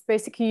loss,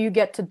 basically you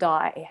get to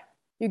die.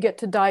 You get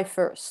to die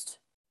first.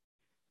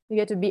 You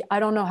get to be, I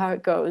don't know how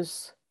it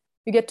goes.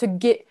 You get to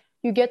get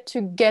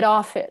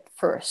off it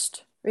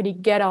first. Really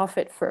get off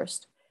it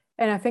first.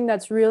 And I think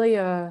that's really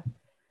a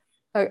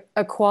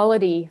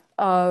quality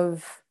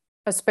of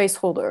a space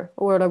holder,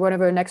 or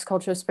whatever a next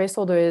culture space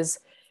holder is.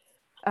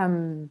 I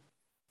mean,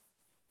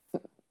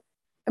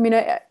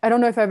 I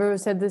don't know if I've ever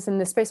said this in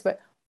this space,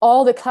 but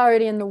all the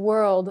clarity in the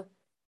world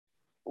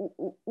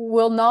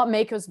will not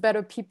make us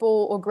better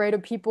people or greater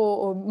people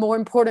or more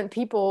important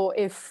people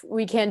if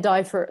we can't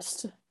die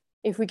first.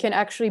 If we can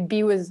actually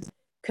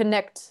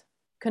connect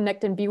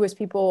and be with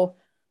people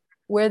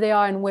where they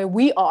are and where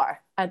we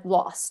are at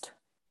lost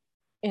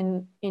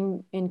in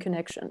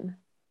connection.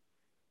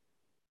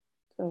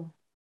 So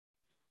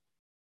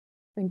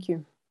thank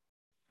you.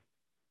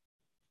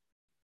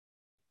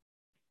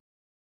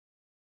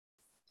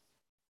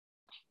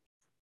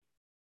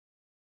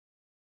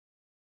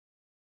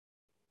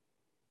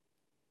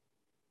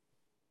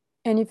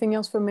 Anything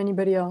else from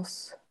anybody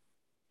else?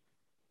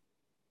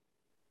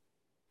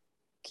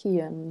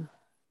 Kian.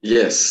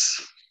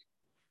 Yes.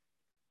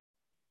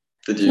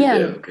 Did you? Kian, yeah,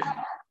 okay.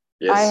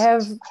 Yes. I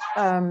have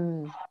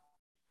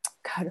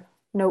God,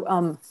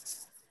 no,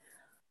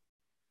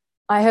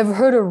 I have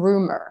heard a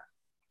rumor.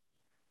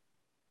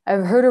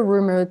 I've heard a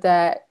rumor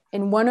that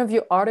in one of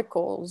your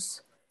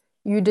articles,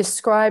 you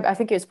describe, I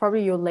think it's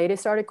probably your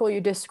latest article, you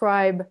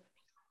describe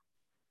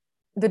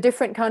the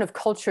different kind of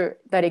culture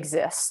that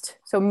exist.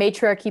 So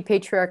matriarchy,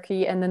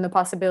 patriarchy, and then the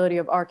possibility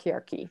of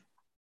archiarchy.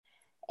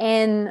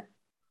 And,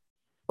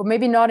 or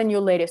maybe not in your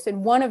latest,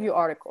 in one of your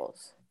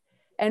articles.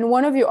 And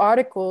one of your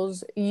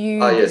articles, you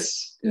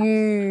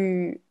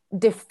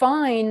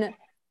define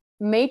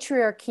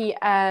matriarchy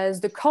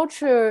as the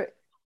culture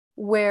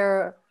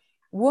where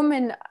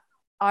women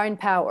are in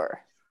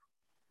power.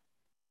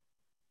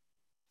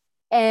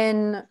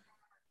 And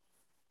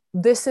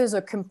this is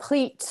a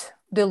complete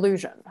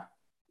delusion.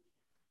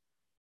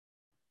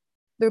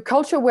 The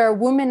culture where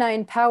women are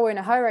in power in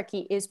a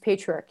hierarchy is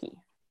patriarchy.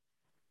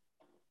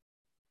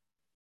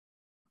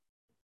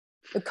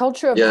 The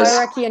culture of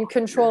hierarchy and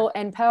control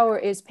and power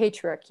is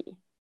patriarchy.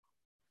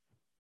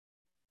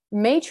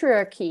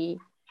 Matriarchy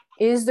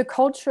is the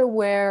culture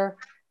where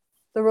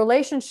the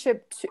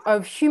relationship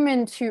of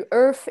human to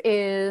earth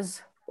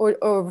is,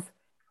 the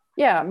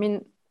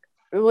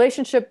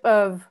relationship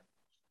of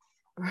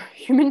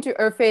human to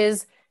earth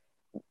is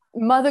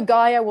Mother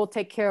Gaia will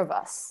take care of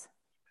us.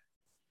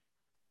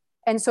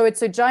 And so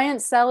it's a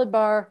giant salad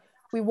bar.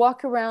 We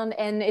walk around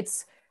and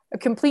it's a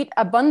complete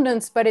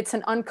abundance, but it's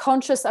an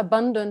unconscious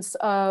abundance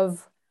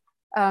of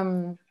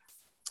in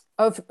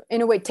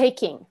a way,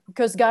 taking,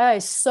 because Gaia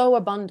is so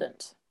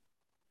abundant.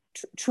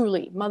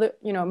 Truly, Mother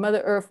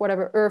Earth,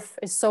 whatever, Earth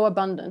is so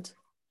abundant.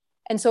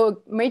 And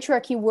so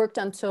matriarchy worked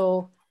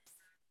until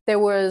there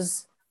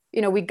was,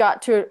 we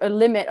got to a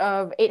limit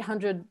of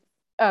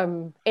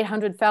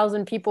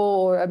 800,000 people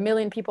or 1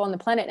 million people on the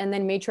planet, and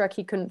then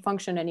matriarchy couldn't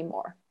function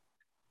anymore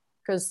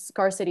because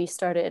scarcity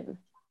started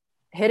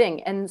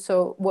hitting. And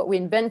so what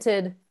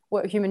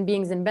human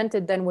beings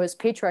invented then was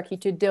patriarchy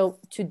to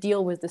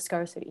deal with the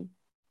scarcity.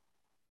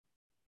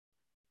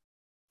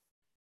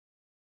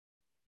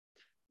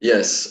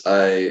 Yes,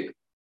 I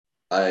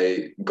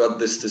got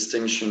this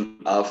distinction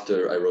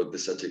after I wrote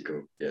this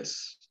article.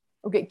 Yes.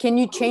 Okay, can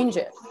you change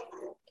it?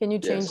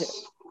 It?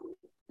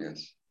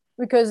 Yes.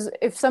 Because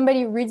if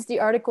somebody reads the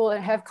article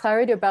and have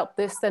clarity about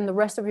this, then the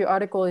rest of your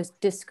article is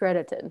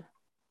discredited.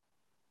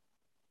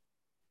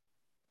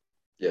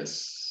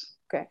 Yes.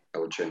 Okay. I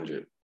would change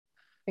it.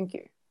 Thank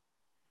you.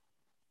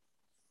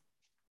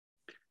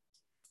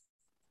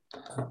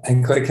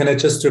 And can I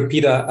just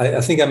repeat?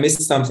 I think I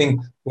missed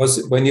something.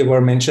 Was when you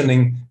were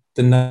mentioning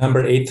the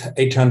number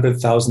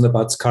 800,000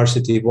 about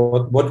scarcity.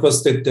 What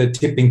was the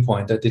tipping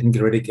point? I didn't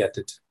really get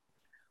it.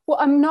 Well,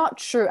 I'm not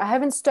sure. I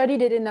haven't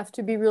studied it enough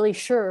to be really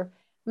sure.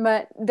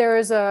 But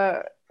there's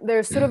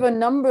sort of a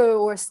number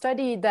or a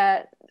study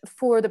that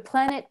for the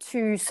planet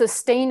to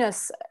sustain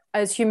us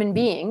as human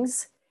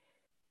beings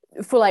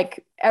for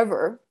like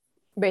ever,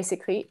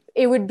 basically,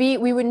 we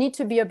would need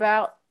to be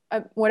about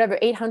whatever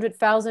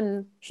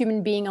 800,000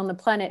 human being on the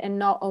planet and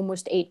not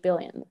almost 8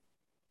 billion.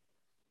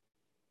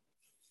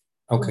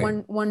 Okay.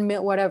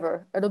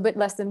 Whatever, a little bit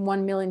less than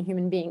 1 million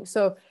human beings.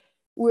 So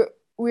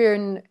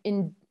we're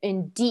in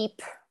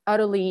deep,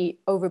 utterly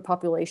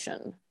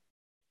overpopulation.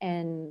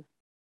 And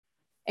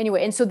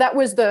anyway, and so that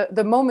was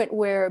the moment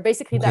where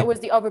basically that was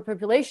the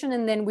overpopulation,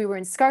 and then we were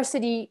in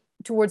scarcity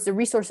towards the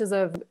resources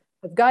of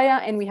Gaia,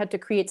 and we had to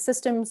create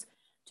systems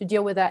to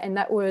deal with that, and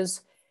that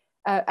was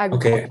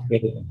agriculture,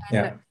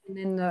 yeah. and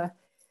then the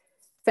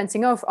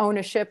fencing off,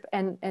 ownership,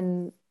 and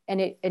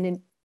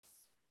it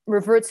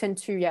reverts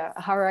into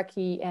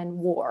hierarchy and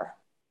war.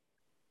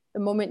 The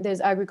moment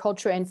there's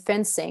agriculture and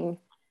fencing,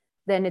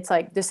 then it's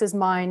like, this is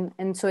mine,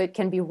 and so it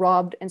can be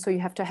robbed, and so you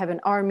have to have an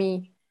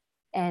army,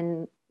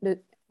 and the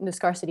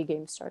scarcity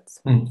game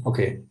starts.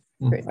 Okay.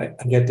 I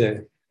get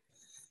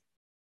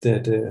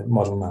the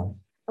model now.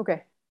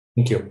 Okay.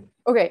 Thank you.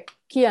 Okay,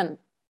 Kian.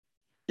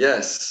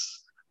 Yes.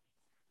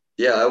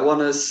 Yeah, I want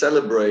to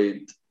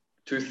celebrate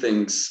two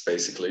things,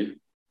 basically.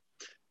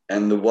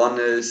 And the one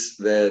is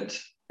that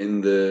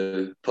in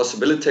the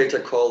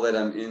possibilitator call that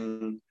I'm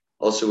in,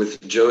 also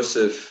with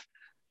Joseph,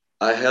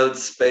 I held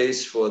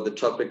space for the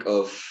topic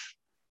of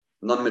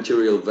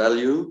non-material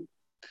value.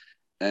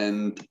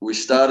 And we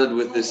started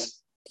with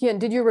this. Kian,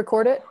 did you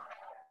record it?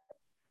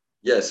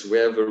 Yes, we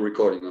have a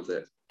recording of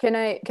that. Can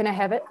I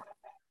have it?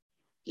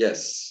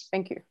 Yes.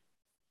 Thank you.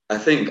 I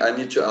think I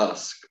need to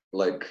ask,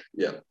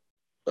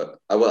 but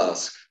I will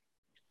ask.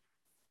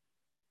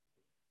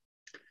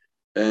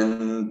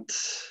 And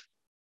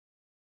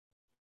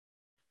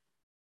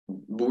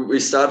we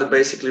started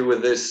basically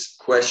with this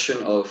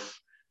question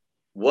of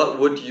what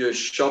would your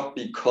shop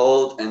be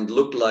called and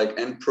look like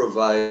and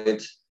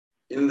provide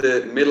in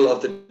the middle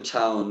of the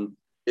town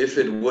if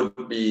it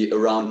would be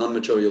around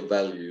non-material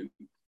value.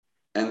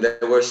 And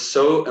there were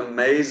so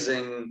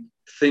amazing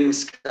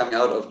things coming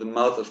out of the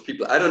mouth of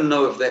people. I don't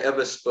know if they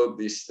ever spoke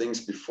these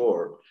things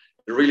before.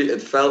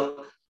 It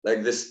felt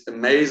like this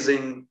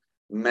amazing,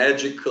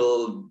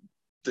 magical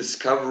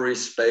discovery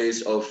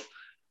space of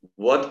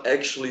what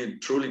actually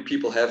truly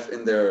people have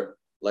in their,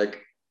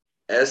 like,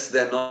 as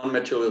their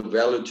non-material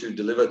value to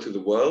deliver to the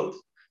world.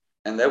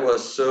 And that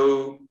was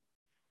so,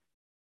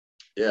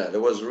 that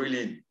was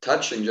really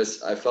touching.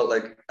 I felt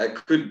like I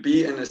could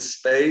be in a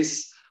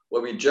space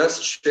where we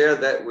just share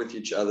that with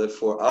each other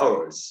for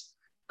hours,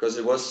 because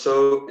it was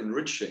so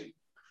enriching.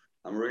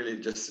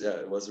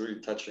 It was really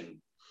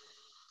touching.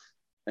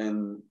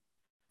 And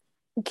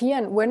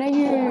Kian, when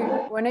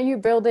are you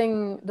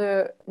building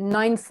the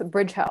 9th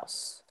bridge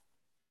house?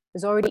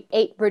 There's already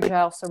 8 bridge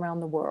houses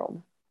around the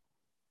world.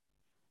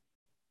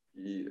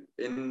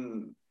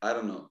 In, I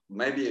don't know,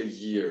 maybe a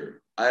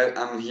year.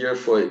 I'm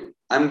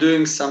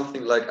doing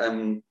something like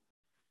I'm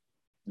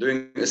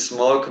doing a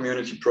small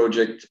community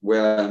project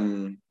where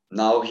I'm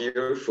now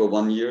here for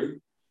 1 year,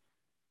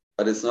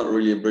 but it's not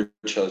really a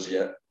bridge house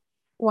yet.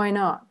 Why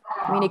not?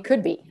 I mean, it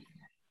could be.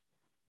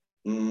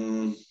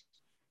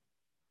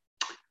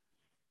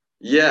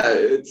 Yeah,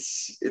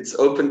 it's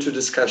open to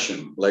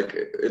discussion.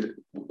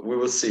 We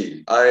will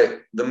see.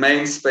 The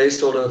main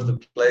spaceholder of the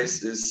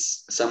place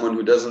is someone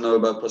who doesn't know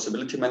about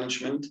possibility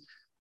management,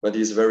 but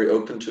he's very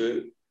open to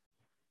it.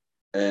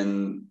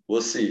 And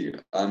we'll see.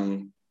 I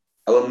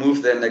will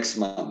move there next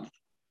month.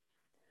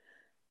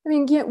 I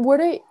mean,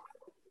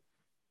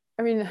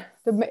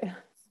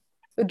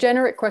 the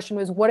generic question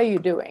was, what are you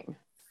doing?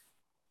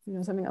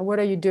 Something like, what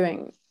are you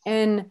doing?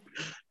 And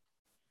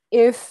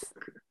if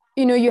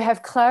you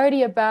have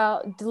clarity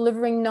about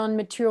delivering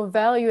non-material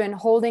value and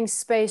holding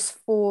space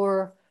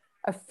for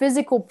a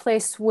physical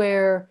place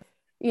where,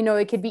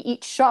 it could be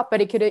each shop,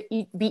 but it could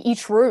be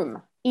each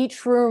room.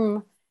 Each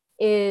room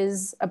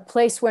is a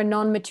place where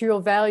non-material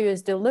value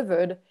is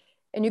delivered.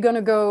 And you're going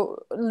to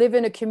go live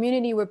in a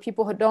community where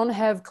people who don't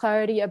have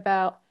clarity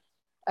about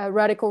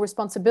radical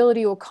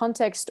responsibility or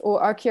context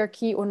or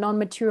archiarchy or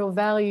non-material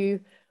value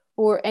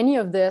or any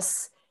of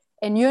this,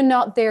 and you're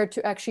not there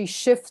to actually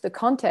shift the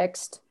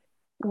context.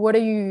 What are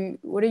you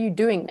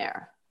doing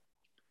there?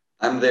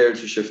 I'm there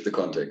to shift the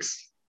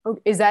context.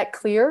 Is that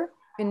clear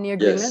in the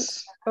agreement?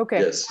 Yes. Okay.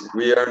 Yes,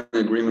 we are in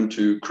agreement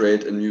to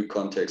create a new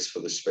context for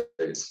the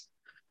space.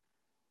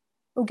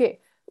 Okay.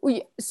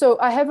 So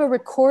I have a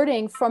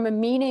recording from a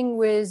meeting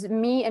with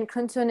me and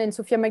Clinton and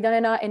Sofia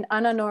Magdalena and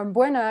Ana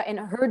Norambuena, and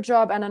her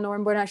job, Ana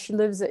Norambuena,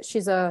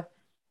 she's a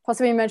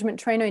possibility management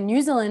trainer in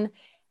New Zealand,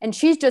 and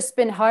she's just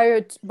been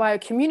hired by a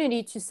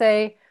community to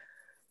say,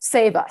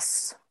 save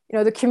us.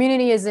 the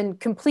community is in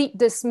complete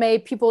dismay.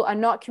 People are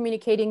not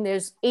communicating.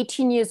 There's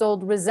 18 years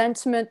old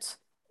resentment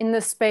in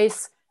the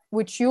space,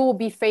 which you will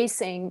be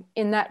facing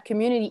in that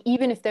community.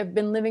 Even if they've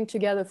been living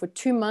together for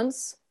 2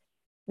 months,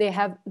 they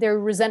have their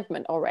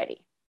resentment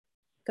already,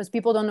 because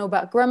people don't know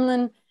about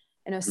gremlin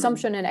and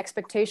assumption and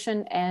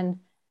expectation, and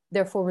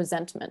therefore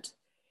resentment.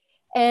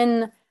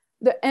 And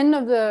the end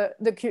of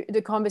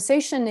the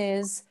conversation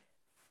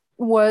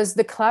was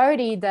the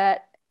clarity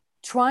that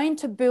trying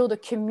to build a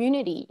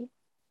community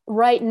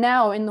right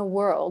now in the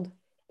world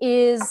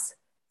is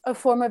a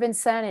form of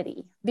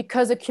insanity,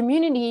 because a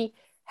community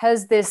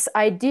has this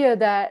idea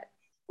that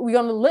we're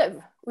going to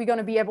live, we're going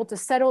to be able to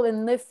settle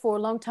and live for a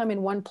long time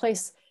in one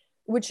place,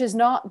 which is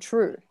not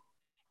true.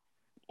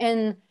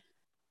 And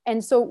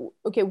so,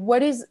 okay,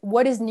 what is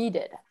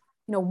needed?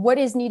 What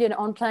is needed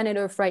on planet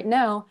Earth right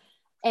now?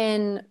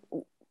 And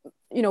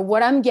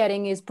what I'm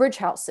getting is bridge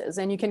houses,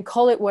 and you can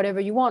call it whatever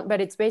you want, but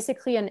it's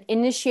basically an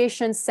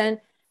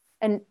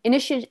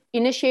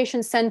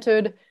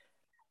initiation-centered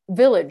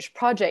village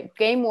project,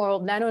 game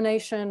world,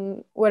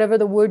 nanonation, whatever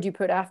the word you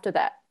put after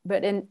that,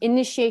 but an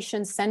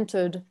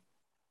initiation-centered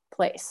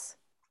place.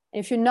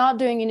 And if you're not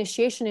doing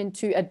initiation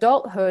into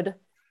adulthood,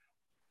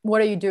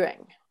 what are you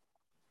doing?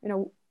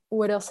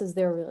 What else is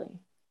there really?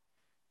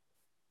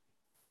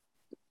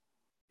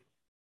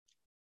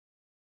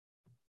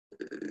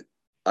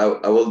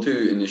 I will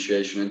do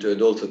initiation into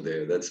adulthood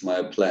there. That's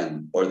my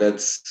plan, or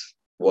that's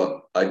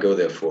what I go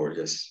there for,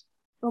 yes.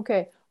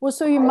 Okay. Well,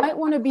 so you might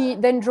want to be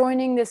then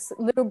joining this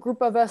little group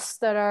of us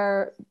that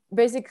are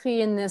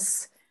basically in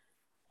this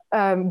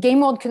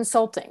game world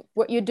consulting.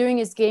 What you're doing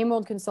is game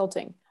world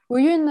consulting. Were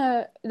you in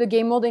the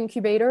game world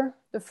incubator,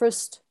 the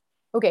first?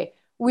 Okay.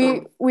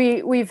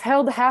 We've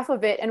held half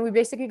of it, and we're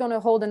basically going to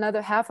hold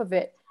another half of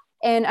it.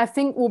 And I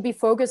think we'll be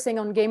focusing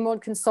on game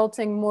world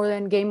consulting more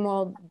than game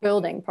world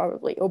building,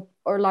 probably, or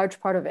a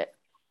large part of it.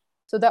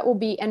 So that will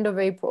be end of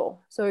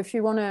April. So if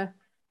you want to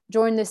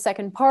join this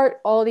second part,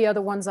 all the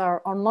other ones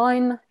are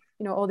online.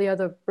 All the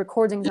other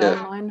recordings are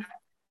online.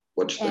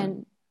 Watch them.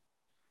 And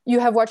you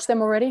have watched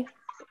them already?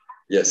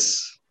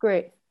 Yes.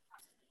 Great.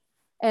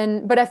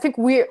 But I think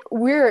we're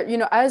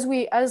as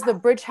the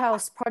Bridge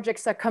House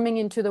projects are coming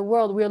into the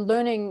world, we're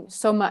learning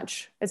so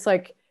much. It's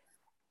like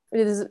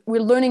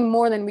we're learning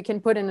more than we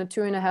can put in a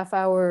 2.5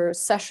 hour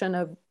session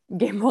of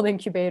game world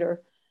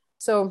incubator.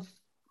 So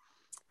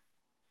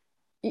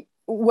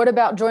what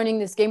about joining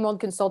this game world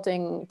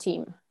consulting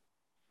team?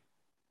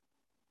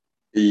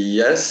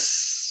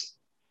 Yes,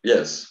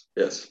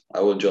 I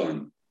will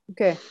join.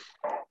 Okay.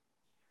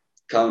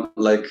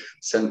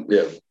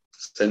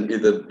 Send me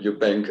your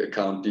bank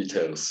account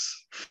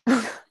details.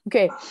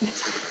 Okay.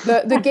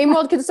 The game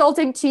world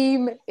consulting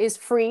team is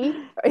free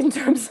in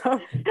terms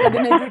of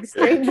in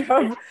exchange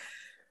of.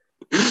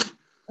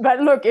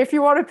 But look, if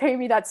you want to pay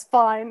me, that's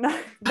fine.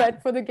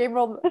 But for the game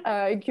world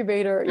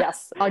incubator,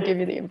 yes, I'll give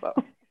you the info.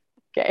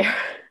 Okay.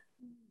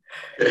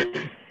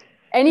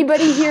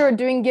 Anybody here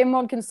doing game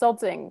world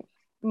consulting?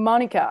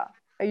 Monica,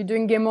 are you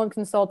doing game world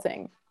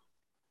consulting?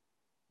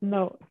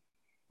 No.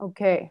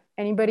 Okay.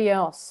 Anybody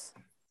else?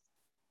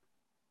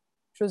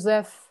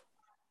 Joseph?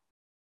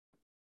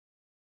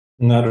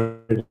 Not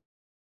really.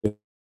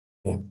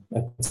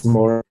 It's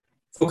more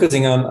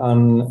focusing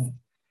on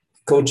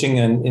coaching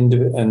and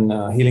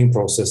healing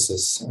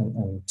processes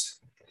and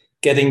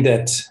getting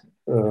that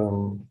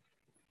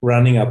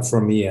running up for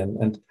me.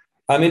 And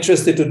I'm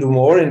interested to do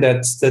more in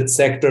that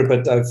sector,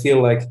 but I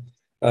feel like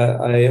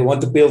I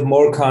want to build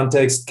more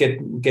context,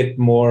 get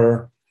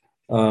more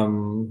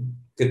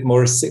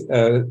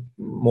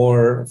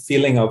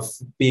feeling of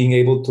being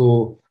able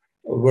to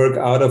work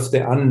out of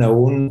the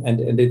unknown,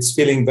 and it's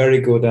feeling very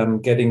good.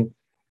 I'm getting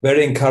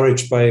very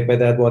encouraged by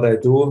that, what I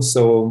do.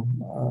 So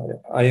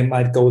I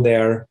might go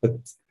there, but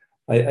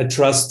I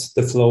trust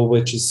the flow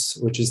which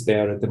is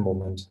there at the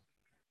moment.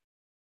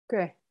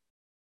 Okay.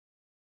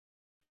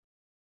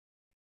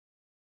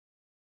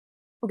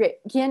 Okay,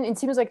 Kian, it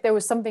seems like there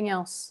was something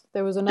else.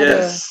 There was another.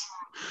 Yes.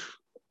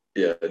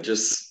 Yeah,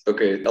 just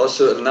okay.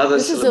 Also another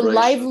This is a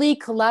lively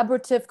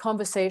collaborative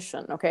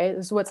conversation. Okay,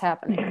 this is what's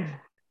happening.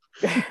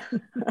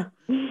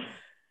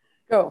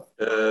 Go.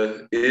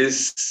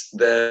 Is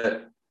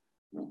that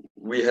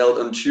we held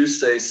on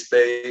Tuesday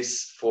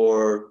space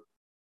for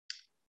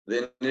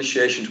the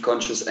initiation to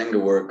conscious anger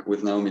work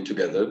with Naomi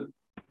together.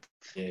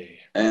 Yay.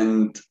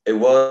 And it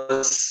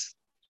was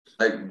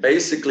like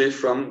basically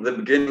from the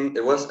beginning,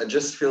 I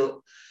just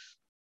feel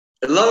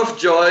a lot of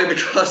joy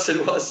because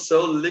it was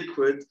so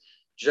liquid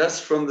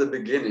just from the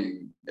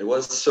beginning. It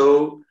was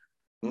so,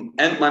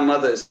 and my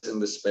mother is in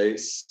the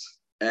space,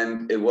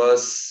 and it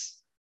was.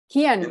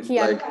 Kian,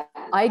 like,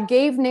 I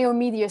gave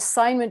Naomi the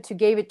assignment to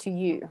give it to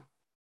you.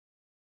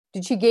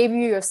 Did she give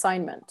you your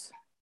assignment?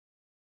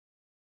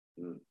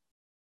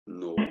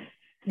 No.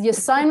 The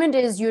assignment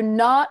is you're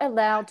not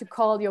allowed to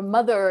call your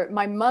mother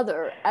my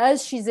mother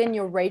as she's in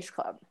your rage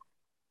club.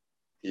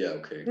 Yeah,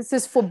 okay. This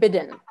is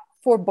forbidden.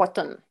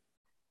 Forbidden.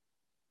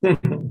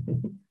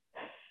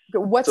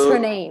 What's her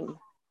name?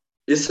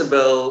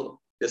 Isabel,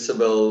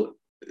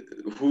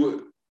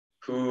 who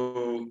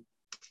who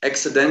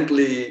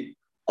accidentally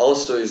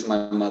also is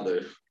my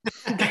mother.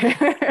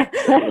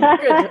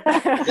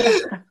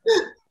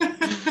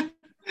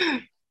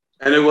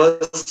 And it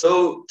was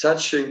so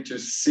touching to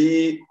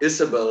see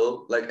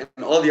Isabel, like,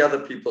 and all the other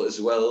people as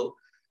well,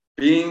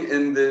 being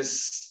in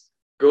this,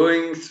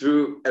 going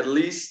through at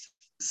least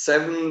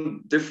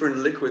 7 different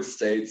liquid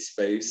state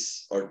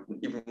space, or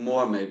even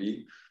more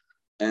maybe.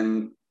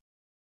 And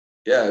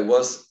yeah, it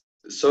was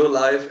so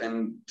live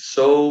and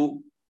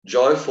so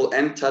joyful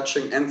and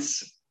touching and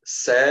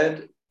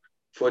sad,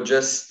 for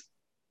just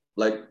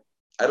like,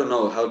 I don't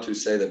know how to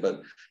say that,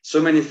 but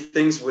so many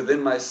things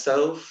within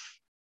myself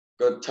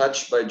got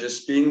touched by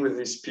just being with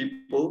these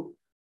people,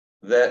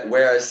 that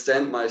where I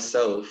stand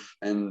myself.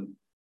 And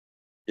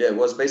yeah, it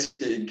was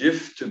basically a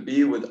gift to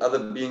be with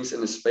other beings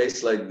in a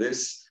space like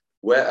this,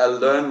 where I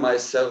learn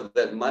myself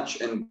that much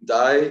and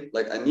die.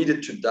 Like, I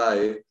needed to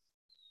die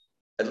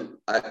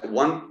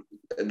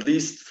at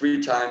least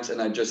 3 times,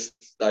 and I just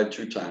died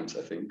 2 times,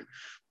 I think.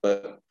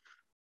 But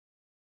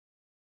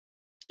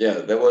yeah,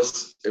 it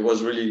was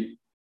really,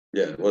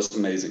 yeah, it was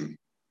amazing.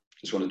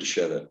 Just wanted to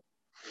share that.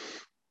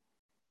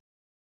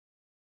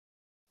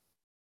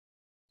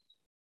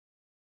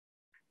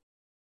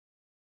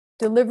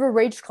 Deliver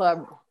Rage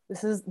Club.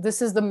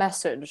 This is the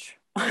message.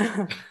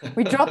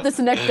 We dropped this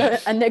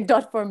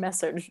anecdote for a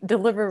message.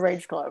 Deliver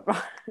Rage Club.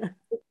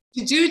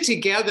 To do it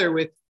together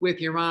with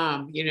your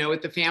mom, you know,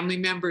 with the family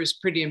members,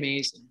 pretty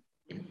amazing.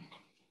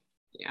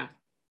 Yeah,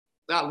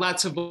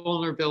 lots of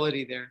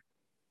vulnerability there.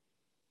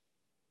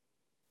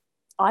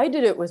 I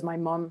did it with my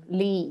mom,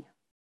 Lee.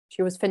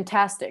 She was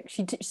fantastic.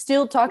 She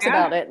still talks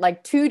about it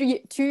like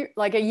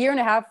like a year and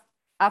a half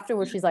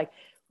afterwards. She's like,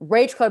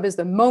 Rage Club is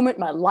the moment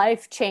my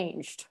life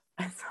changed.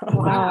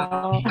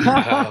 Wow.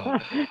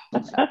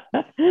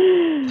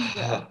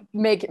 Yeah.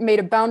 Made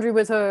a boundary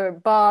with her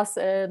boss,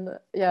 and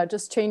yeah,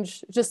 just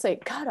say,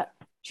 God,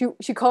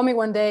 she called me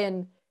one day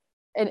and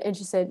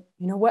she said,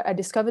 you know what, I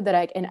discovered that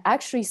I can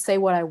actually say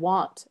what I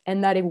want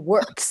and that it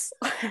works.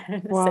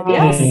 And I said,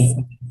 yes.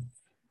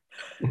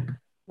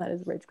 That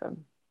is Rage Club.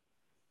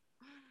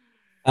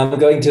 I'm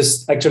going to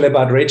actually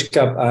about Rage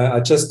Club. I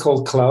just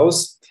called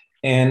Klaus,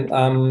 and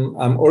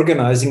I'm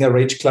organizing a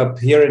Rage Club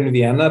here in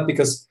Vienna,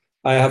 because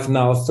I have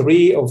now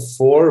 3 or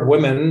 4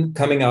 women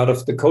coming out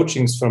of the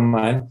coachings from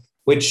mine,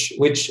 which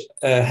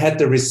had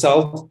the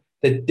result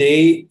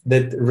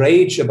that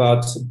rage,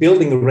 about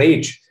building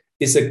rage,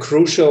 is a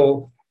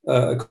crucial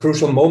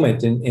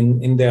moment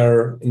in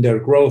their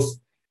growth,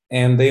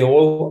 and they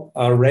all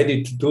are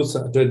ready to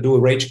do a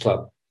Rage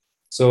Club.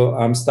 So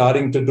I'm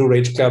starting to do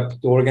Rage Club,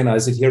 to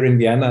organize it here in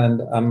Vienna,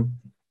 and I'm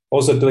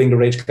also doing the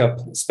Rage Club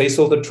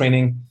Spaceholder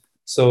training.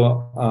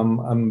 So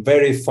I'm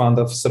very fond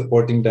of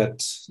supporting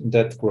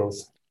that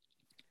growth.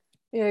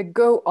 Yeah,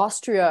 go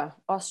Austria.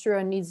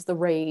 Austria needs the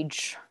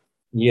rage.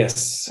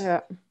 Yes.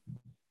 Yeah.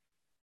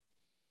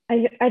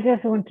 I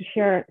just want to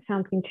share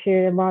something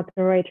too about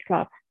the Rage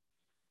Club.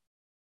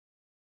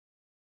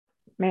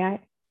 May I?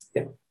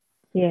 Yeah.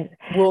 Yes.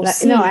 We'll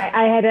see. No,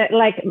 I had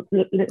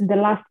the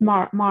last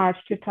March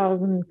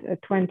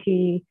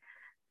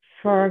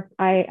 2024.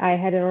 I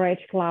had a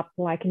Rage Club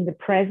like in the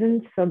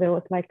present. So there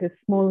was like a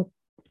small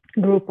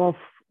group of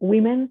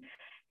women,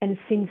 and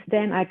since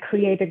then I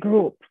created a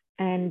group,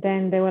 and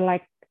then there were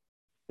like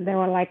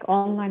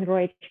online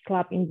Rage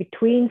Club in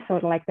between. So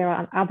like there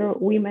are other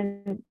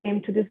women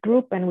came to this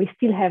group, and we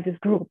still have this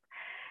group,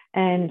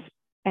 and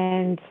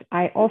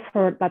I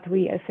offered that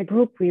we as a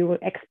group we will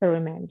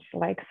experiment,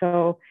 like,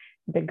 so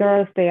the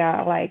girls, they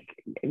are like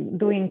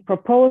doing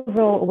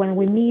proposal when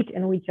we meet,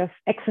 and we just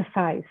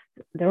exercise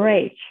the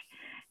rage.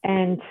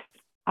 And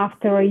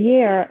after a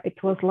year,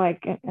 it was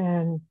like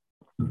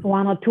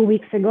 1 or 2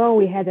 weeks ago,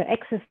 we had an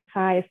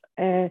exercise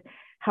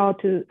how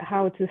to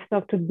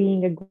stop to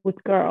being a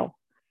good girl,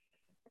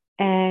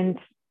 and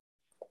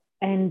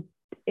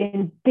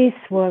this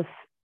was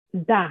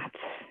that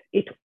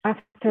it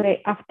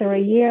after a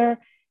year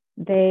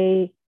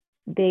they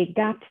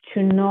got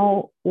to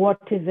know what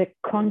is a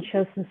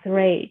consciousness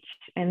rage,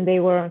 and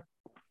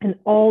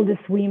all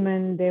these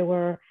women, they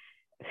were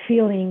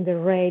feeling the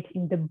rage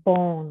in the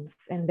bones,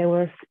 and they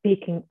were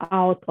speaking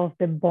out of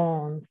the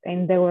bones,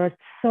 and they were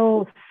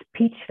so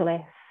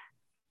speechless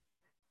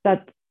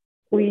that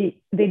they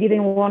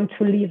didn't want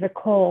to leave a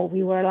call.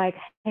 We were like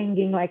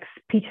hanging like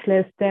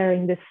speechless there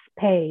in the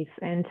space,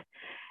 and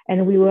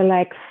we were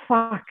like,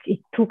 fuck,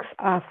 it took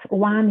us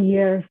 1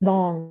 year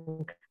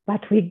long,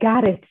 but we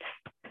got it.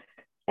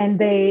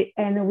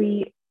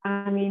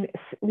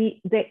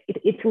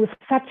 It was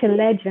such a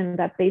legend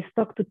that they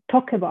stopped to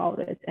talk about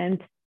it.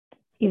 And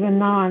even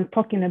now I'm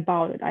talking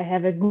about it. I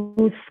have a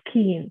good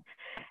skin,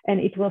 and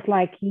it was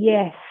like,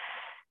 yes,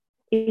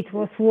 it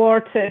was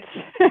worth it.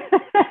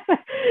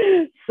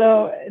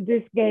 So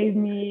this gave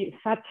me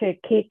such a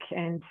kick,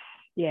 and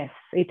yes,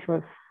 it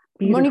was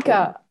beautiful.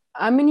 Monica,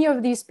 how many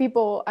of these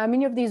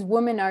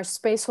women are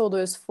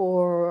spaceholders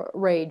for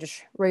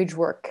rage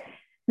work?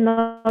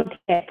 Not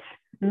yet.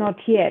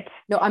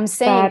 No, I'm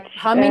saying,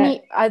 how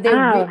many are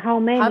there? How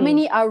many? How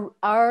many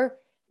are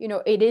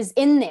it is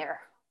in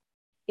there?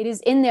 it is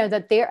in there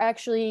that there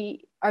actually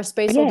are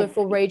space holder Yes.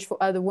 for rage for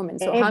other women.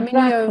 So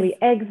Exactly.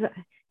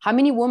 how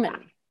many women?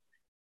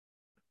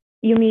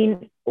 You mean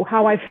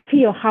how I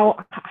feel?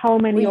 How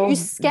many Well, of you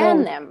scan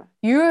those? them.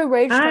 You're a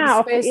Rage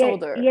Club space Yes,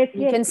 holder. yes,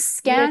 You yes, can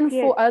scan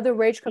yes, for other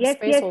Rage Club yes,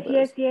 space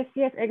holders.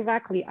 yes,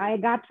 exactly. I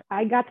got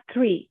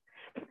 3,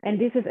 and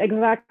this is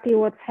exactly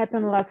what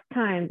happened last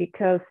time,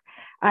 because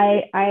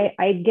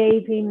I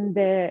gave him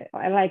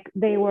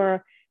they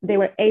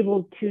were able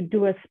to do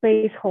a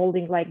space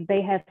holding, like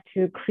they have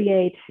to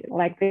create,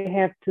 like they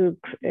have to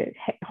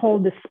hold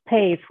the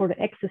space for the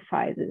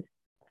exercises.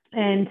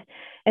 And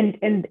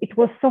it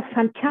was so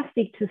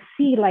fantastic to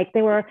see, like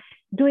they were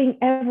doing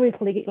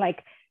everything, like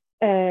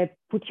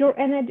put your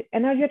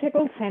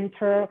energetical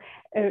center,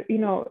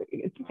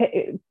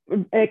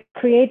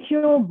 create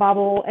your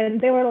bubble, and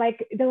they were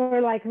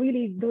like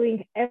really doing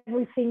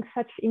everything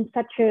in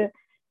such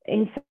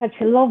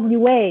a lovely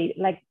way,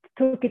 like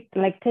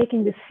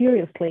taking this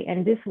seriously. And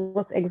this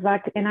was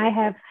exactly, and I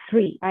have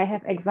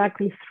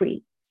exactly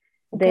 3.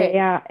 Okay.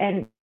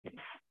 And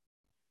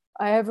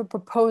I have a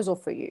proposal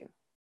for you.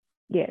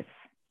 Yes.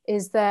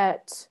 Is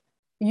that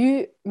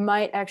you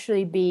might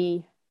actually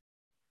be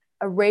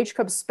a Rage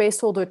Club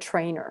space holder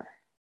trainer.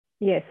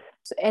 Yes.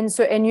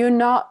 And you're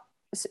not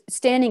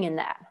standing in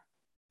that.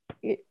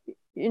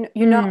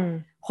 You're not,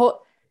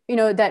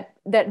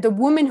 that the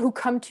women who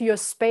come to your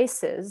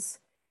spaces,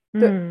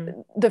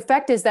 the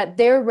fact is that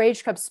they're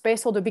Rage Club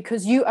space holder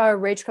because you are a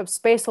Rage Club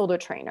space holder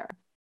trainer.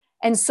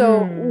 And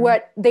so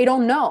what they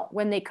don't know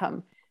when they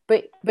come,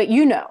 but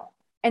you know.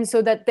 And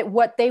so that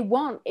what they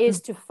want is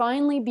to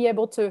finally be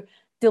able to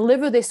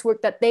deliver this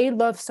work that they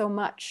love so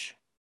much.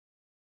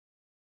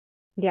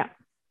 Yeah.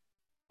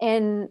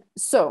 And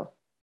so,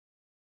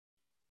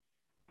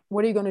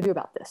 what are you going to do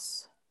about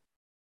this?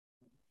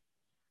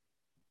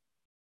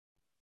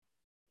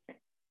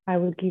 I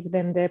will give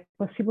them the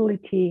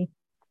possibility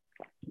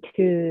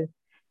to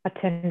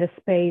attend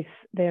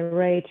the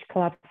Rage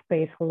Club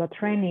space holder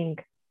training,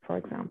 for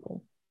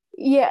example.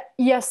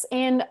 Yes,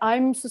 and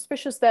I'm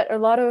suspicious that a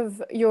lot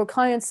of your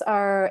clients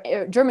are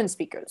German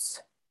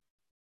speakers.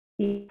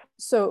 Yeah.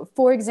 So,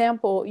 for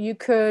example, you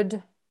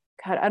could,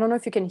 God, I don't know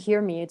if you can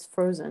hear me. It's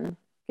frozen.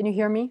 Can you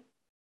hear me?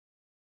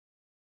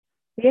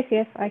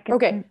 Yes, I can.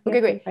 Okay,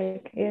 great.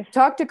 Yes.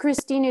 Talk to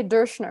Christine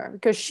Derschner,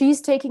 because she's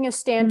taking a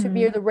stand to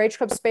be the Rage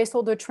Club space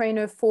holder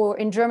trainer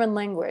in German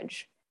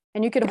language.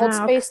 And you could hold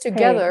space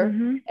together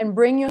and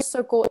bring your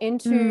circle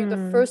into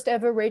the first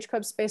ever Rage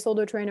Club space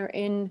holder trainer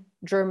in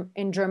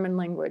German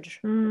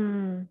language.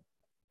 Okay.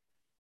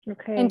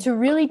 And to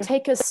really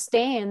take a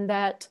stand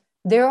that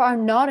there are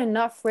not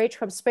enough Rage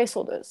Club space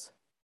holders.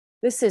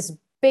 This is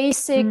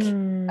basic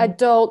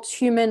adult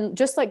human,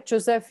 just like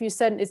Joseph, you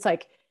said, it's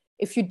like,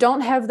 if you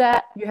don't have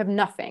that, you have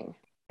nothing.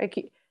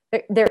 Like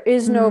there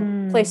is no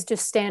place to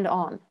stand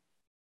on.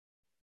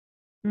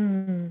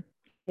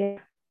 Yeah.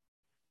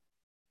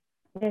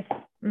 Yes.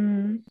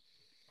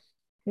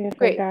 Yes,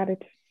 Great. I got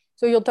it.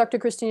 So you'll talk to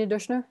Christina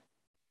Duschner?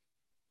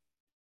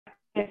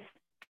 Yes.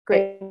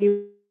 Great.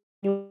 In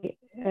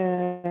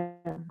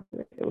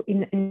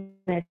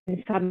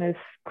Sadness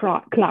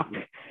Club.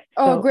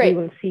 Oh, so great.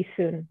 We will see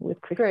soon with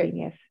Christine. Great.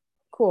 Yes.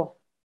 Cool.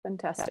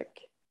 Fantastic.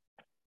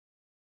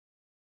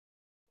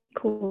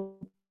 Cool.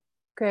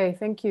 Okay,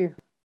 thank you.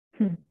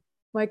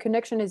 My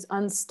connection is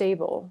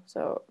unstable,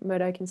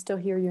 but I can still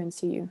hear you and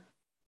see you.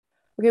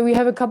 Okay, we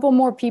have a couple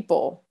more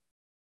people.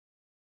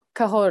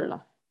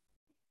 Carole.